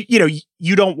 because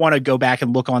you don't want to go back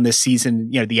and look on this season,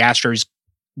 the Astros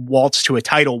waltz to a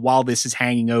title while this is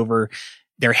hanging over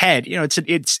their head,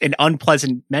 it's an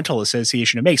unpleasant mental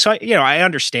association to make. So I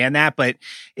understand that, but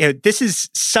this is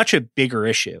such a bigger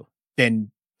issue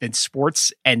than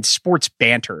sports and sports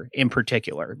banter in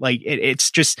particular. Like it's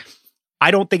just,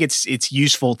 I don't think it's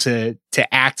useful to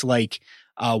act like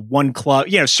one club,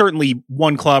 certainly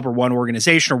one club or one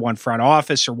organization or one front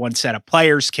office or one set of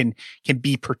players can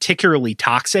be particularly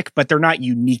toxic, but they're not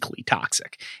uniquely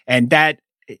toxic. And that,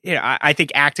 I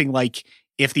think acting like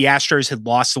if the Astros had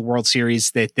lost the World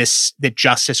Series, that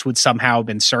justice would somehow have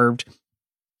been served,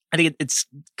 I think it's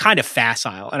kind of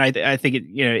facile. And I think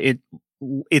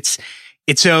it's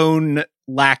its own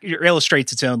lack, it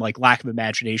illustrates its own like lack of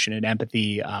imagination and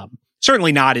empathy.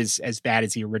 Certainly not as bad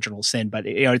as the original sin, but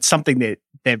it's something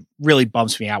that really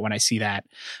bumps me out when I see that.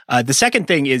 The second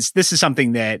thing is, this is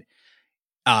something that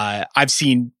I've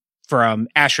seen from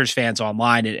Astros fans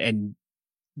online, and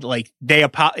like they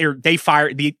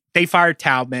fired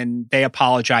Taubman. They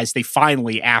apologized. They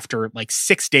finally, after like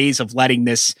 6 days of letting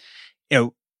this,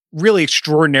 really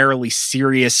extraordinarily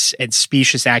serious and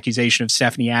specious accusation of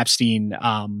Stephanie Epstein,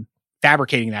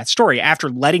 fabricating that story, after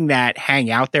letting that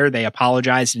hang out there, they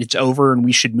apologized and it's over and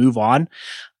we should move on.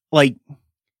 Like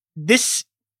this,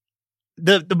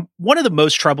 the one of the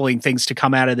most troubling things to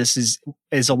come out of this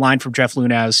is a line from Jeff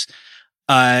Lunau's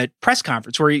press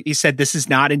conference where he said, this is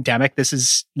not endemic. This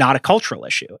is not a cultural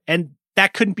issue. And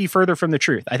that couldn't be further from the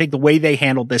truth. I think the way they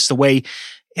handled this, the way,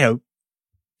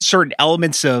 certain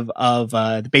elements of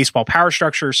the baseball power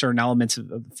structure, certain elements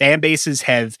of fan bases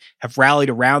have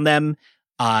rallied around them,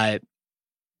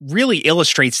 really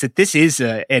illustrates that this is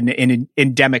an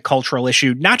endemic cultural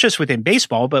issue, not just within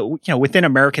baseball, but within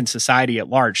American society at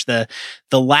large. The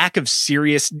lack of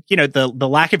serious, the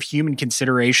lack of human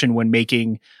consideration when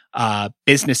making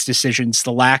business decisions,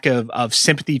 the lack of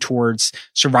sympathy towards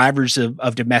survivors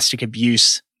of domestic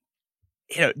abuse,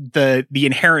 the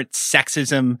inherent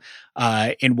sexism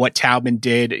in what Taubman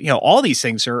did, all these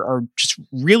things are just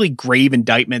really grave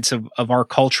indictments of our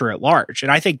culture at large.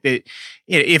 And I think that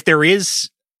if there is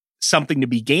something to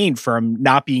be gained from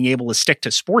not being able to stick to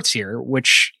sports here,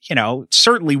 which,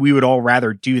 certainly we would all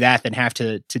rather do that than have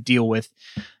to deal with,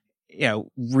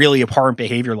 really abhorrent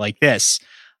behavior like this.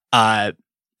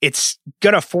 It's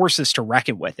going to force us to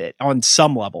reckon with it on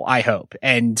some level, I hope.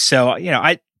 And so,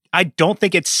 I don't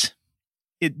think this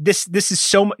is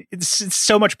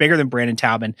so much bigger than Brandon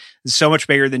Taubman. It's so much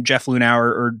bigger than Jeff Lunau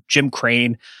or Jim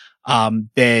Crane,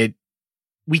 that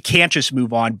we can't just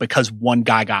move on because one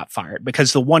guy got fired,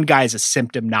 because the one guy is a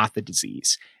symptom, not the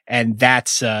disease. And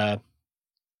that's the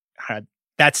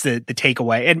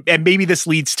takeaway. And maybe this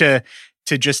leads to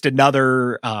just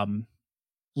another,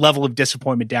 level of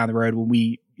disappointment down the road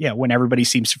when everybody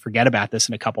seems to forget about this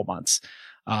in a couple months.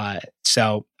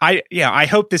 So I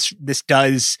hope this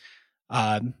does,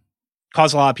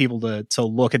 cause a lot of people to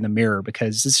look in the mirror,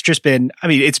 because it's just been,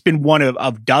 it's been one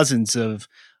of dozens of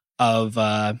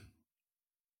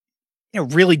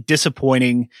really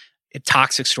disappointing,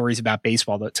 toxic stories about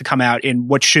baseball to come out in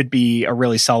what should be a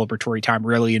really celebratory time,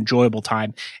 really enjoyable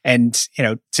time. And,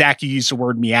 Zach, you used the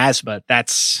word miasma.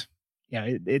 That's,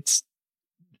 it's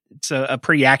a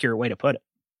pretty accurate way to put it.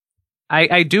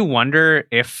 I do wonder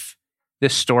if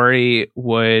this story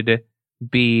would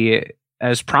be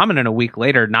as prominent a week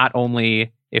later, not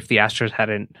only if the Astros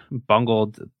hadn't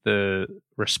bungled the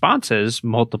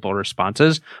multiple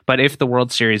responses, but if the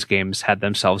World Series games had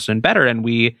themselves been better and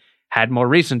we had more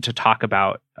reason to talk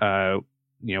about,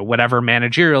 whatever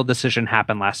managerial decision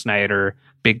happened last night or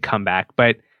big comeback.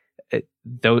 But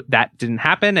though that didn't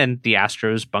happen, and the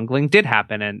Astros bungling did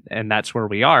happen, and that's where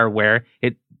we are, where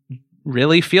it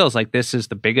really feels like this is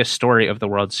the biggest story of the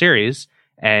World Series.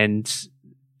 And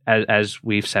as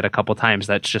we've said a couple times,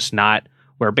 that's just not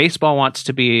where baseball wants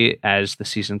to be as the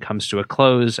season comes to a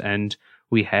close, and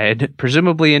we head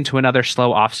presumably into another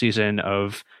slow offseason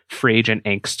of free agent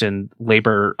angst and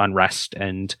labor unrest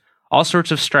and all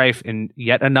sorts of strife in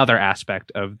yet another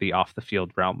aspect of the off the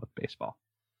field realm of baseball.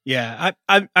 Yeah,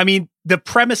 I mean, the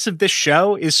premise of this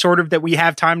show is sort of that we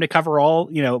have time to cover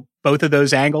all, both of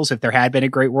those angles if there had been a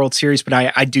great World Series. But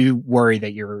I do worry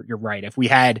that you're right. If we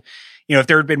had, if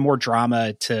there had been more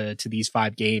drama to these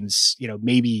 5 games,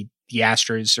 maybe the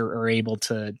Astros are able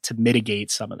to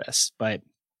mitigate some of this. But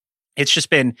it's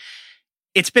been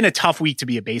a tough week to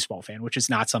be a baseball fan, which is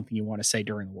not something you want to say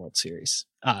during the World Series.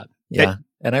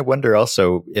 And I wonder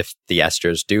also if the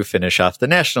Astros do finish off the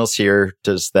Nationals here,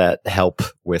 does that help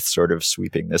with sort of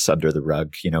sweeping this under the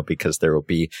rug? Because there will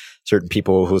be certain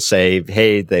people who say,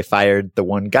 hey, they fired the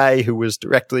one guy who was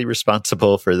directly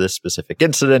responsible for this specific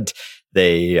incident.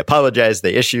 They apologized.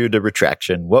 They issued a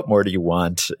retraction. What more do you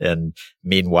want? And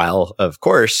meanwhile, of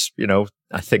course,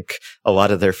 I think a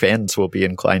lot of their fans will be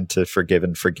inclined to forgive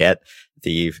and forget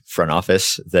the front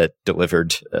office that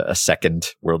delivered a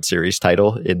second World Series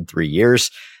title in 3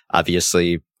 years.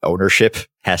 Obviously, ownership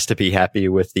has to be happy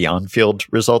with the on-field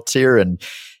results here. And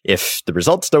if the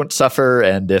results don't suffer,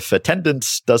 and if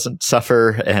attendance doesn't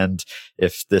suffer, and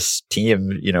if this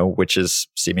team, which is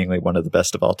seemingly one of the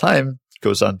best of all time,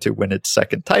 goes on to win its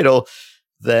second title,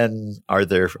 then are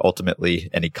there ultimately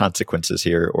any consequences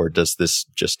here, or does this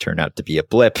just turn out to be a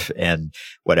blip, and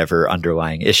whatever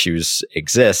underlying issues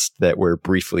exist that were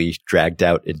briefly dragged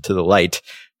out into the light,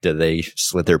 do they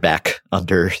slither back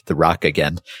under the rock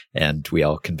again, and we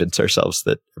all convince ourselves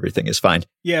that everything is fine?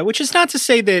 Yeah, which is not to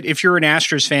say that if you're an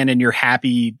Astros fan and you're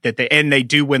happy that they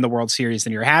do win the World Series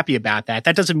and you're happy about that,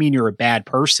 that doesn't mean you're a bad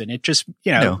person. It just,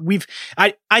 No.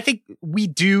 I think we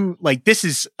do, like, this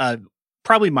is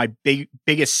probably my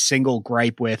biggest single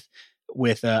gripe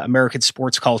with American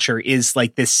sports culture is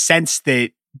like this sense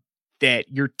that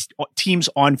your team's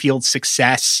on-field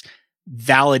success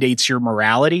validates your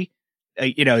morality.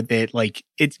 That like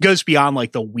it goes beyond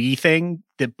like the we thing,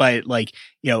 but like,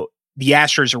 the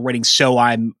Astros are winning, so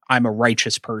I'm a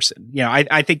righteous person.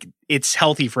 I think it's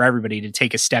healthy for everybody to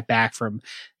take a step back from,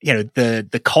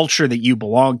 the culture that you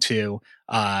belong to,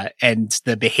 and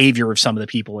the behavior of some of the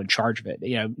people in charge of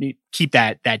it. Keep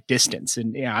that distance.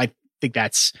 And I think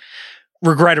that's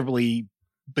regrettably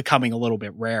becoming a little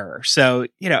bit rarer. So,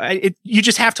 you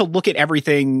just have to look at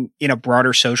everything in a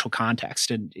broader social context,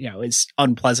 and, as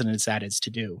unpleasant as that is to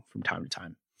do from time to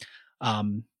time.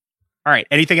 All right.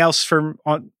 Anything else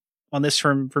on this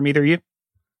from either of you?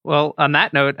 Well, on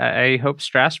that note, I hope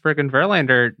Strasburg and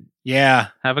Verlander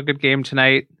have a good game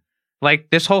tonight. Like,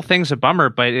 this whole thing's a bummer,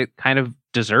 but it kind of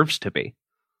deserves to be.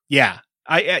 Yeah.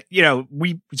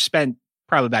 We spent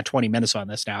probably about 20 minutes on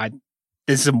this now.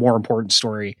 This is a more important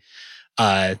story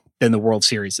than the World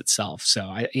Series itself. So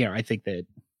I think that,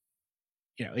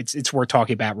 it's worth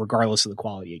talking about regardless of the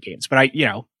quality of games. But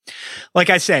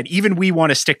like I said, even we want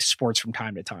to stick to sports from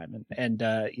time to time. And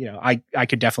I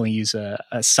could definitely use a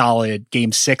solid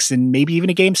Game 6 and maybe even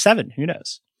a Game 7. Who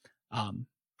knows? All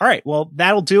right. Well,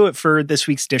 that'll do it for this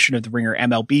week's edition of the Ringer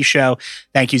MLB show.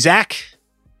 Thank you, Zach.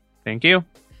 Thank you.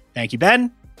 Thank you,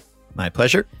 Ben. My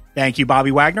pleasure. Thank you,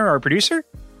 Bobby Wagner, our producer.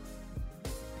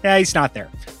 Yeah, he's not there.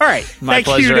 All right. My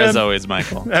pleasure as always,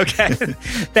 Michael. Okay.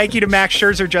 Thank you to Max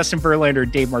Scherzer, Justin Verlander,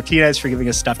 and Dave Martinez for giving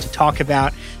us stuff to talk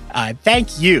about.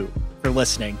 Thank you for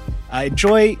listening.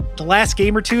 Enjoy the last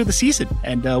game or two of the season,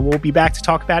 and we'll be back to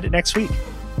talk about it next week.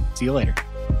 See you later.